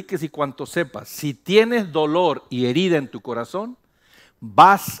 cuánto prediques y cuánto sepas. Si tienes dolor y herida en tu corazón,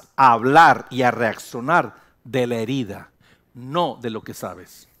 vas a hablar y a reaccionar de la herida, no de lo que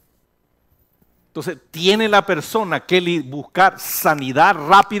sabes. Entonces, tiene la persona que buscar sanidad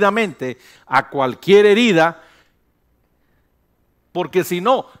rápidamente a cualquier herida, porque si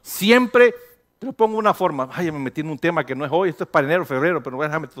no, siempre, te pongo una forma, ay, me metí en un tema que no es hoy, esto es para enero, febrero, pero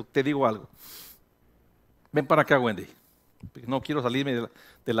déjame, te digo algo. Ven para acá, Wendy, no quiero salirme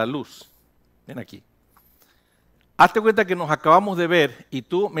de la luz, ven aquí. Hazte cuenta que nos acabamos de ver y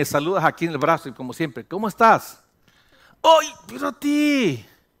tú me saludas aquí en el brazo y como siempre, ¿cómo estás? ¡Ay, pero a ti!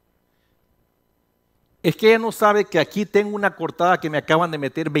 Es que ella no sabe que aquí tengo una cortada que me acaban de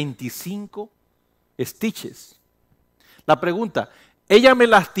meter 25 stitches. La pregunta, ¿ella me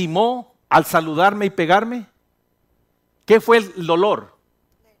lastimó al saludarme y pegarme? ¿Qué fue el dolor?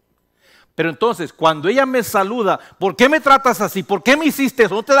 Pero entonces, cuando ella me saluda, ¿por qué me tratas así? ¿Por qué me hiciste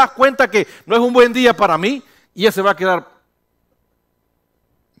eso? ¿No te das cuenta que no es un buen día para mí? Y ella se va a quedar.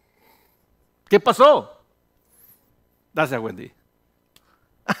 ¿Qué pasó? Gracias, Wendy.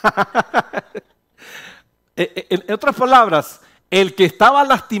 En otras palabras, el que estaba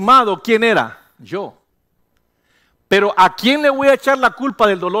lastimado, ¿quién era? Yo. Pero ¿a quién le voy a echar la culpa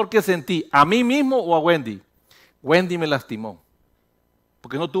del dolor que sentí? ¿A mí mismo o a Wendy? Wendy me lastimó.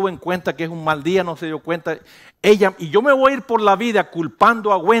 Porque no tuvo en cuenta que es un mal día, no se dio cuenta. Ella, y yo me voy a ir por la vida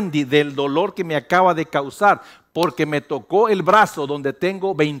culpando a Wendy del dolor que me acaba de causar, porque me tocó el brazo donde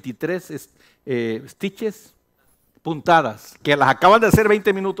tengo 23 stitches, puntadas, que las acaban de hacer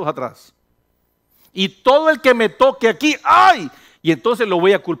 20 minutos atrás. Y todo el que me toque aquí, ¡ay! Y entonces lo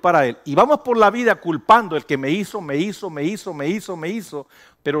voy a culpar a él. Y vamos por la vida culpando el que me hizo,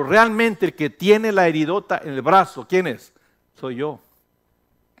 pero realmente el que tiene la heridota en el brazo, ¿quién es? Soy yo.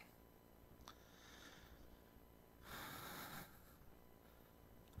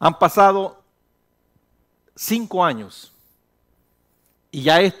 Han pasado 5 años y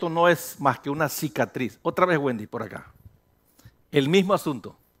ya esto no es más que una cicatriz. Otra vez Wendy por acá. El mismo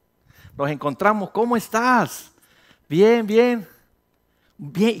asunto. Nos encontramos, ¿cómo estás? Bien, bien.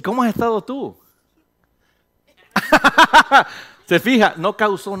 Bien, ¿y cómo has estado tú? Se fija, no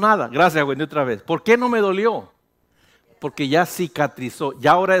causó nada. Gracias, Wendy, otra vez. ¿Por qué no me dolió? Porque ya cicatrizó.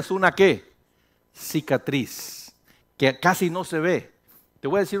 Ya ahora es una ¿qué? Cicatriz, que casi no se ve. Te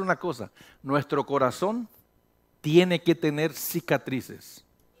voy a decir una cosa. Nuestro corazón tiene que tener cicatrices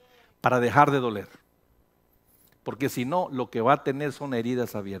para dejar de doler. Porque si no, lo que va a tener son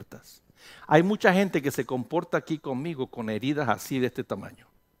heridas abiertas. Hay mucha gente que se comporta aquí conmigo con heridas así de este tamaño.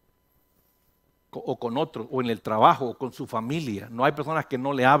 O con otro, o en el trabajo, o con su familia. No hay personas que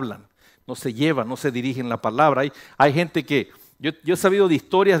no le hablan, no se llevan, no se dirigen la palabra. Hay gente que, yo he sabido de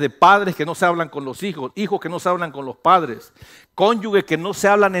historias de padres que no se hablan con los hijos, hijos que no se hablan con los padres, cónyuges que no se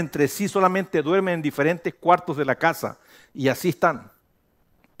hablan entre sí, solamente duermen en diferentes cuartos de la casa. Y así están.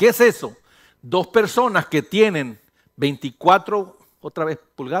 ¿Qué es eso? Dos personas que tienen 24, otra vez,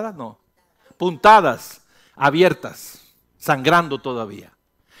 pulgadas, no, puntadas, abiertas, sangrando todavía.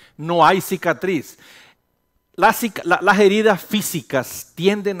 No hay cicatriz. Las heridas físicas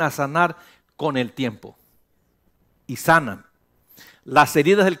tienden a sanar con el tiempo y sanan. Las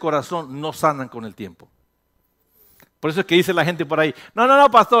heridas del corazón no sanan con el tiempo. Por eso es que dice la gente por ahí, no,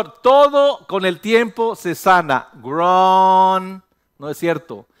 pastor, todo con el tiempo se sana. Grown, no es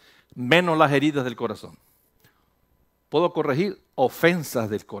cierto, menos las heridas del corazón. Puedo corregir ofensas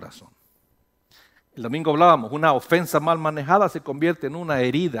del corazón. El domingo hablábamos, una ofensa mal manejada se convierte en una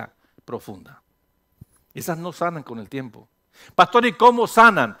herida profunda. Esas no sanan con el tiempo. Pastor, ¿y cómo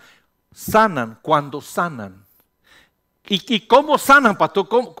sanan? Sanan cuando sanan. ¿Y cómo sanan, pastor?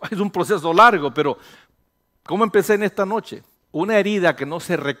 Es un proceso largo, pero ¿cómo empecé en esta noche? Una herida que no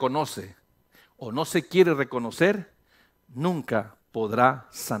se reconoce o no se quiere reconocer, nunca podrá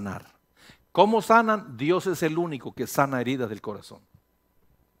sanar. ¿Cómo sanan? Dios es el único que sana heridas del corazón.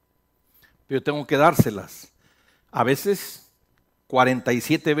 Pero yo tengo que dárselas. A veces,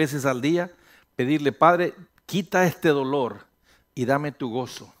 47 veces al día, pedirle, Padre, quita este dolor y dame tu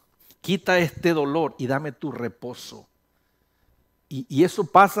gozo. Quita este dolor y dame tu reposo. Y eso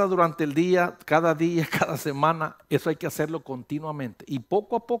pasa durante el día, cada semana. Eso hay que hacerlo continuamente. Y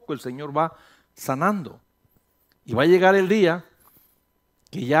poco a poco el Señor va sanando. Y va a llegar el día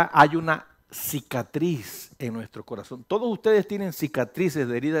que ya hay una cicatriz en nuestro corazón. Todos ustedes tienen cicatrices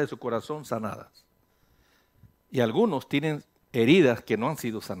de heridas de su corazón sanadas. Y algunos tienen heridas que no han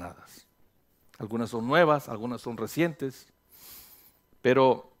sido sanadas. Algunas son nuevas, algunas son recientes.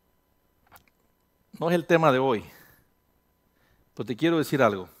 Pero no es el tema de hoy. Pero te quiero decir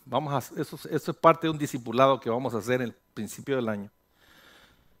algo. Eso es parte de un discipulado que vamos a hacer en el principio del año.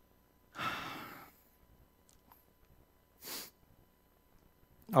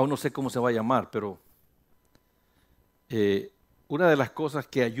 aún no sé cómo se va a llamar, pero una de las cosas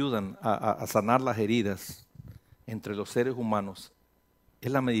que ayudan a sanar las heridas entre los seres humanos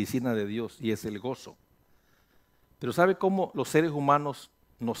es la medicina de Dios y es el gozo. Pero ¿sabe cómo los seres humanos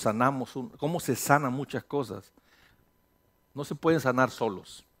nos sanamos? ¿Cómo se sanan muchas cosas? No se pueden sanar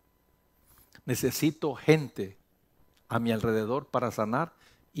solos. Necesito gente a mi alrededor para sanar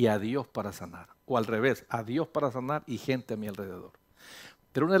y a Dios para sanar. O al revés, a Dios para sanar y gente a mi alrededor.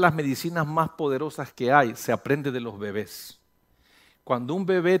 Pero una de las medicinas más poderosas que hay se aprende de los bebés. Cuando un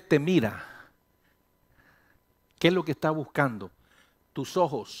bebé te mira, ¿qué es lo que está buscando? Tus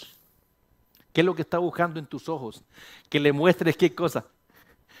ojos. ¿Qué es lo que está buscando en tus ojos? Que le muestres qué cosa.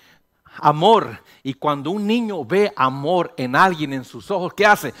 Amor. Y cuando un niño ve amor en alguien en sus ojos, ¿qué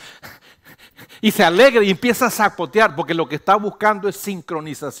hace? Y se alegra y empieza a zapotear porque lo que está buscando es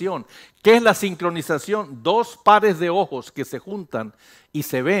sincronización. ¿Qué es la sincronización? Dos pares de ojos que se juntan y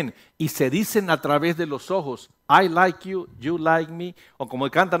se ven y se dicen a través de los ojos, I like you, you like me, o como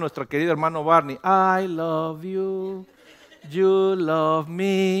canta nuestro querido hermano Barney, I love you, you love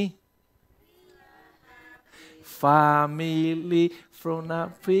me. Family, from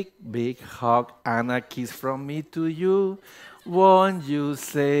a big, big hug and a kiss from me to you. Won't you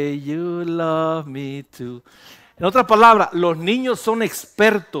say you love me too? En otras palabras, los niños son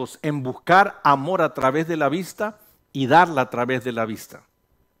expertos en buscar amor a través de la vista y darla a través de la vista.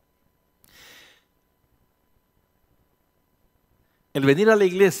 El venir a la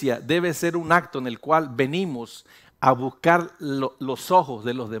iglesia debe ser un acto en el cual venimos a buscar los ojos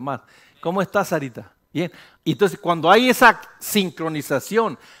de los demás. ¿Cómo estás, Sarita? Bien. Entonces, cuando hay esa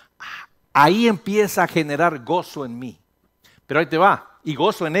sincronización, ahí empieza a generar gozo en mí. Pero ahí te va, y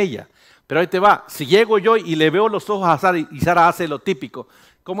gozo en ella. Pero ahí te va, si llego yo y le veo los ojos a Sara y Sara hace lo típico,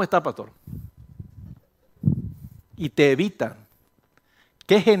 ¿cómo está, pastor? Y te evitan.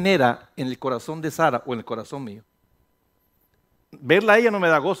 ¿Qué genera en el corazón de Sara o en el corazón mío? Verla a ella no me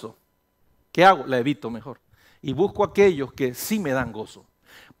da gozo. ¿Qué hago? La evito mejor. Y busco aquellos que sí me dan gozo.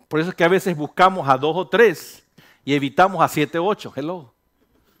 Por eso es que a veces buscamos a 2 o 3 y evitamos a 7 o 8. Hello.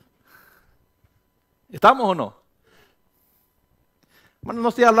 ¿Estamos o no? Bueno, no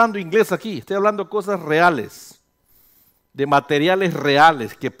estoy hablando inglés aquí, estoy hablando cosas reales, de materiales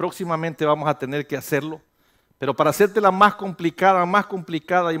reales, que próximamente vamos a tener que hacerlo. Pero para hacértela más complicada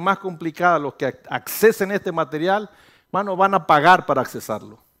y más complicada, los que accesen este material, hermano, van a pagar para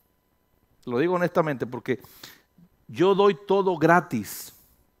accesarlo. Lo digo honestamente porque yo doy todo gratis.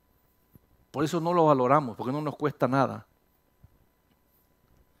 Por eso no lo valoramos, porque no nos cuesta nada.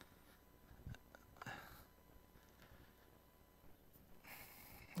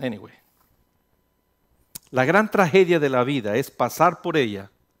 Anyway, la gran tragedia de la vida es pasar por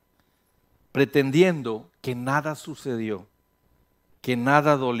ella pretendiendo que nada sucedió, que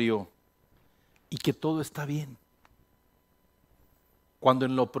nada dolió y que todo está bien. Cuando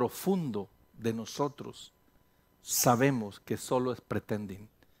en lo profundo de nosotros sabemos que solo es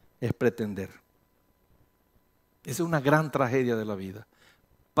pretender. Esa es una gran tragedia de la vida.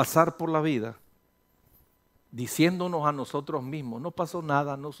 Pasar por la vida diciéndonos a nosotros mismos, no pasó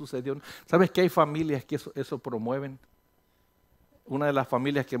nada, no sucedió. ¿Sabes que hay familias que eso promueven? Una de las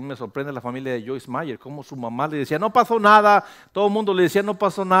familias que a mí me sorprende es la familia de Joyce Meyer, como su mamá le decía, no pasó nada, todo el mundo le decía, no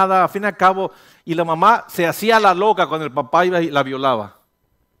pasó nada, al fin y al cabo, y la mamá se hacía la loca cuando el papá iba y la violaba.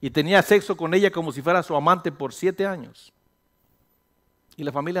 Y tenía sexo con ella como si fuera su amante por 7 años. Y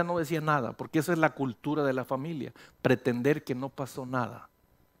la familia no decía nada, porque esa es la cultura de la familia, pretender que no pasó nada.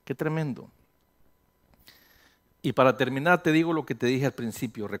 Qué tremendo. Y para terminar te digo lo que te dije al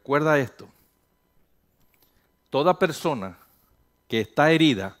principio, recuerda esto. Toda persona que está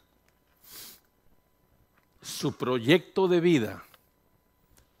herida, su proyecto de vida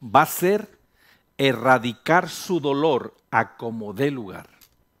va a ser erradicar su dolor a como dé lugar.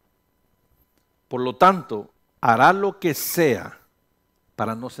 Por lo tanto, hará lo que sea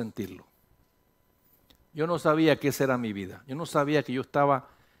para no sentirlo. Yo no sabía que esa era mi vida. Yo no sabía que yo estaba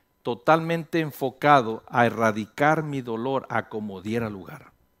totalmente enfocado a erradicar mi dolor a como diera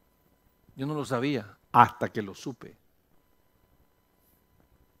lugar. Yo no lo sabía hasta que lo supe.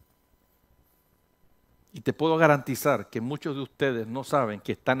 Y te puedo garantizar que muchos de ustedes no saben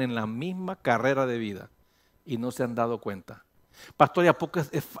que están en la misma carrera de vida y no se han dado cuenta. Pastor, ¿y a poco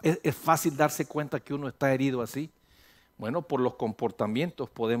es fácil darse cuenta que uno está herido así? Bueno, por los comportamientos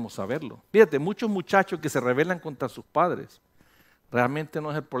podemos saberlo. Fíjate, muchos muchachos que se rebelan contra sus padres, realmente no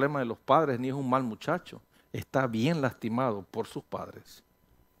es el problema de los padres, ni es un mal muchacho. Está bien lastimado por sus padres.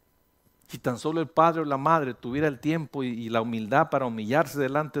 Si tan solo el padre o la madre tuviera el tiempo y la humildad para humillarse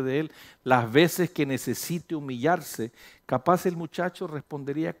delante de él, las veces que necesite humillarse, capaz el muchacho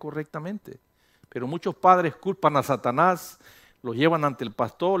respondería correctamente. Pero muchos padres culpan a Satanás, los llevan ante el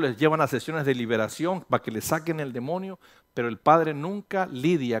pastor, les llevan a sesiones de liberación para que le saquen el demonio, pero el padre nunca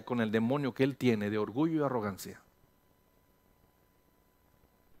lidia con el demonio que él tiene de orgullo y arrogancia.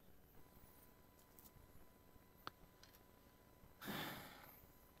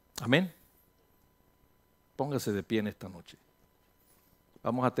 Amén. Póngase de pie en esta noche.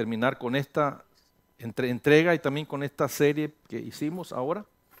 Vamos a terminar con esta entrega y también con esta serie que hicimos ahora.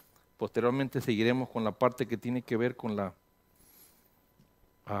 Posteriormente seguiremos con la parte que tiene que ver con lo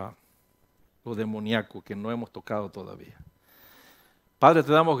demoníaco que no hemos tocado todavía. Padre,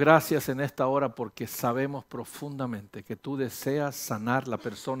 te damos gracias en esta hora porque sabemos profundamente que tú deseas sanar la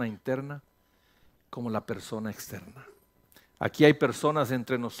persona interna como la persona externa. Aquí hay personas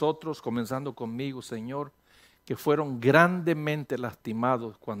entre nosotros, comenzando conmigo, Señor, que fueron grandemente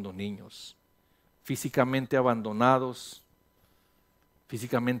lastimados cuando niños, físicamente abandonados,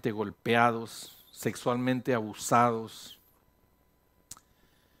 físicamente golpeados, sexualmente abusados,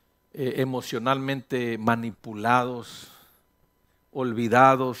 emocionalmente manipulados,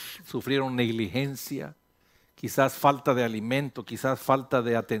 olvidados, sufrieron negligencia, quizás falta de alimento, quizás falta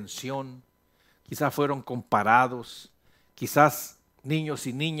de atención, quizás fueron comparados, quizás niños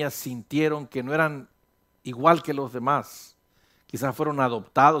y niñas sintieron que no eran igual que los demás, quizás fueron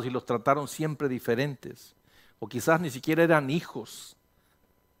adoptados y los trataron siempre diferentes, o quizás ni siquiera eran hijos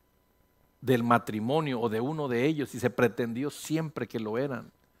del matrimonio o de uno de ellos y se pretendió siempre que lo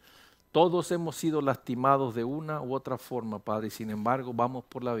eran. Todos hemos sido lastimados de una u otra forma, Padre, y sin embargo vamos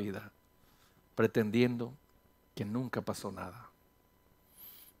por la vida pretendiendo que nunca pasó nada.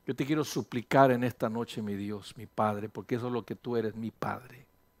 Yo te quiero suplicar en esta noche, mi Dios, mi Padre, porque eso es lo que tú eres, mi Padre.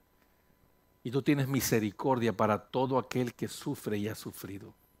 Y tú tienes misericordia para todo aquel que sufre y ha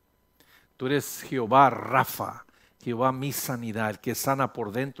sufrido. Tú eres Jehová Rafa, Jehová mi sanidad, el que sana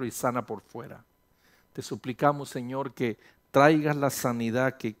por dentro y sana por fuera. Te suplicamos, Señor, que traigas la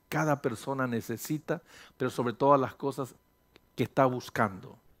sanidad que cada persona necesita, pero sobre todas las cosas que está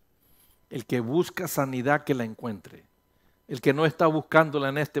buscando. El que busca sanidad, que la encuentre. El que no está buscándola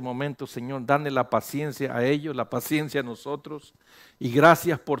en este momento, Señor, dale la paciencia a ellos, la paciencia a nosotros. Y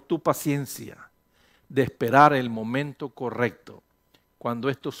gracias por tu paciencia de esperar el momento correcto cuando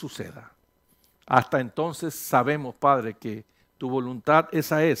esto suceda. Hasta entonces sabemos, Padre, que tu voluntad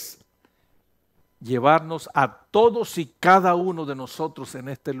esa es, llevarnos a todos y cada uno de nosotros en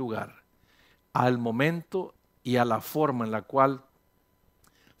este lugar, al momento y a la forma en la cual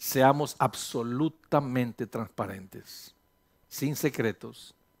seamos absolutamente transparentes, sin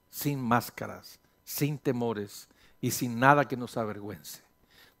secretos, sin máscaras, sin temores y sin nada que nos avergüence.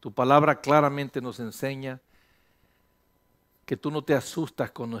 Tu palabra claramente nos enseña que tú no te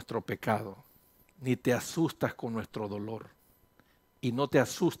asustas con nuestro pecado, ni te asustas con nuestro dolor, y no te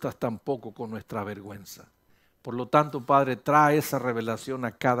asustas tampoco con nuestra vergüenza. Por lo tanto, Padre, trae esa revelación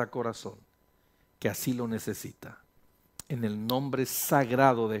a cada corazón que así lo necesita. En el nombre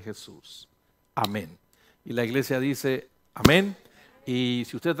sagrado de Jesús. Amén. Y la iglesia dice amén. Y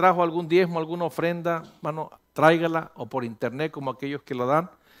si usted trajo algún diezmo, alguna ofrenda, hermano, tráigala, o por internet como aquellos que la dan.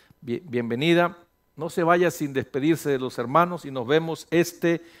 Bienvenida. No se vaya sin despedirse de los hermanos y nos vemos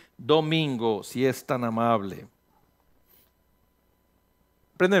este domingo, si es tan amable.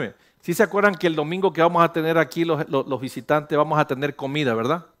 Préndeme. ¿Sí se acuerdan que el domingo que vamos a tener aquí los visitantes vamos a tener comida,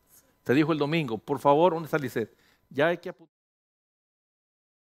 verdad? Te dijo el domingo. Por favor, ¿dónde está Lisette? Ya hay que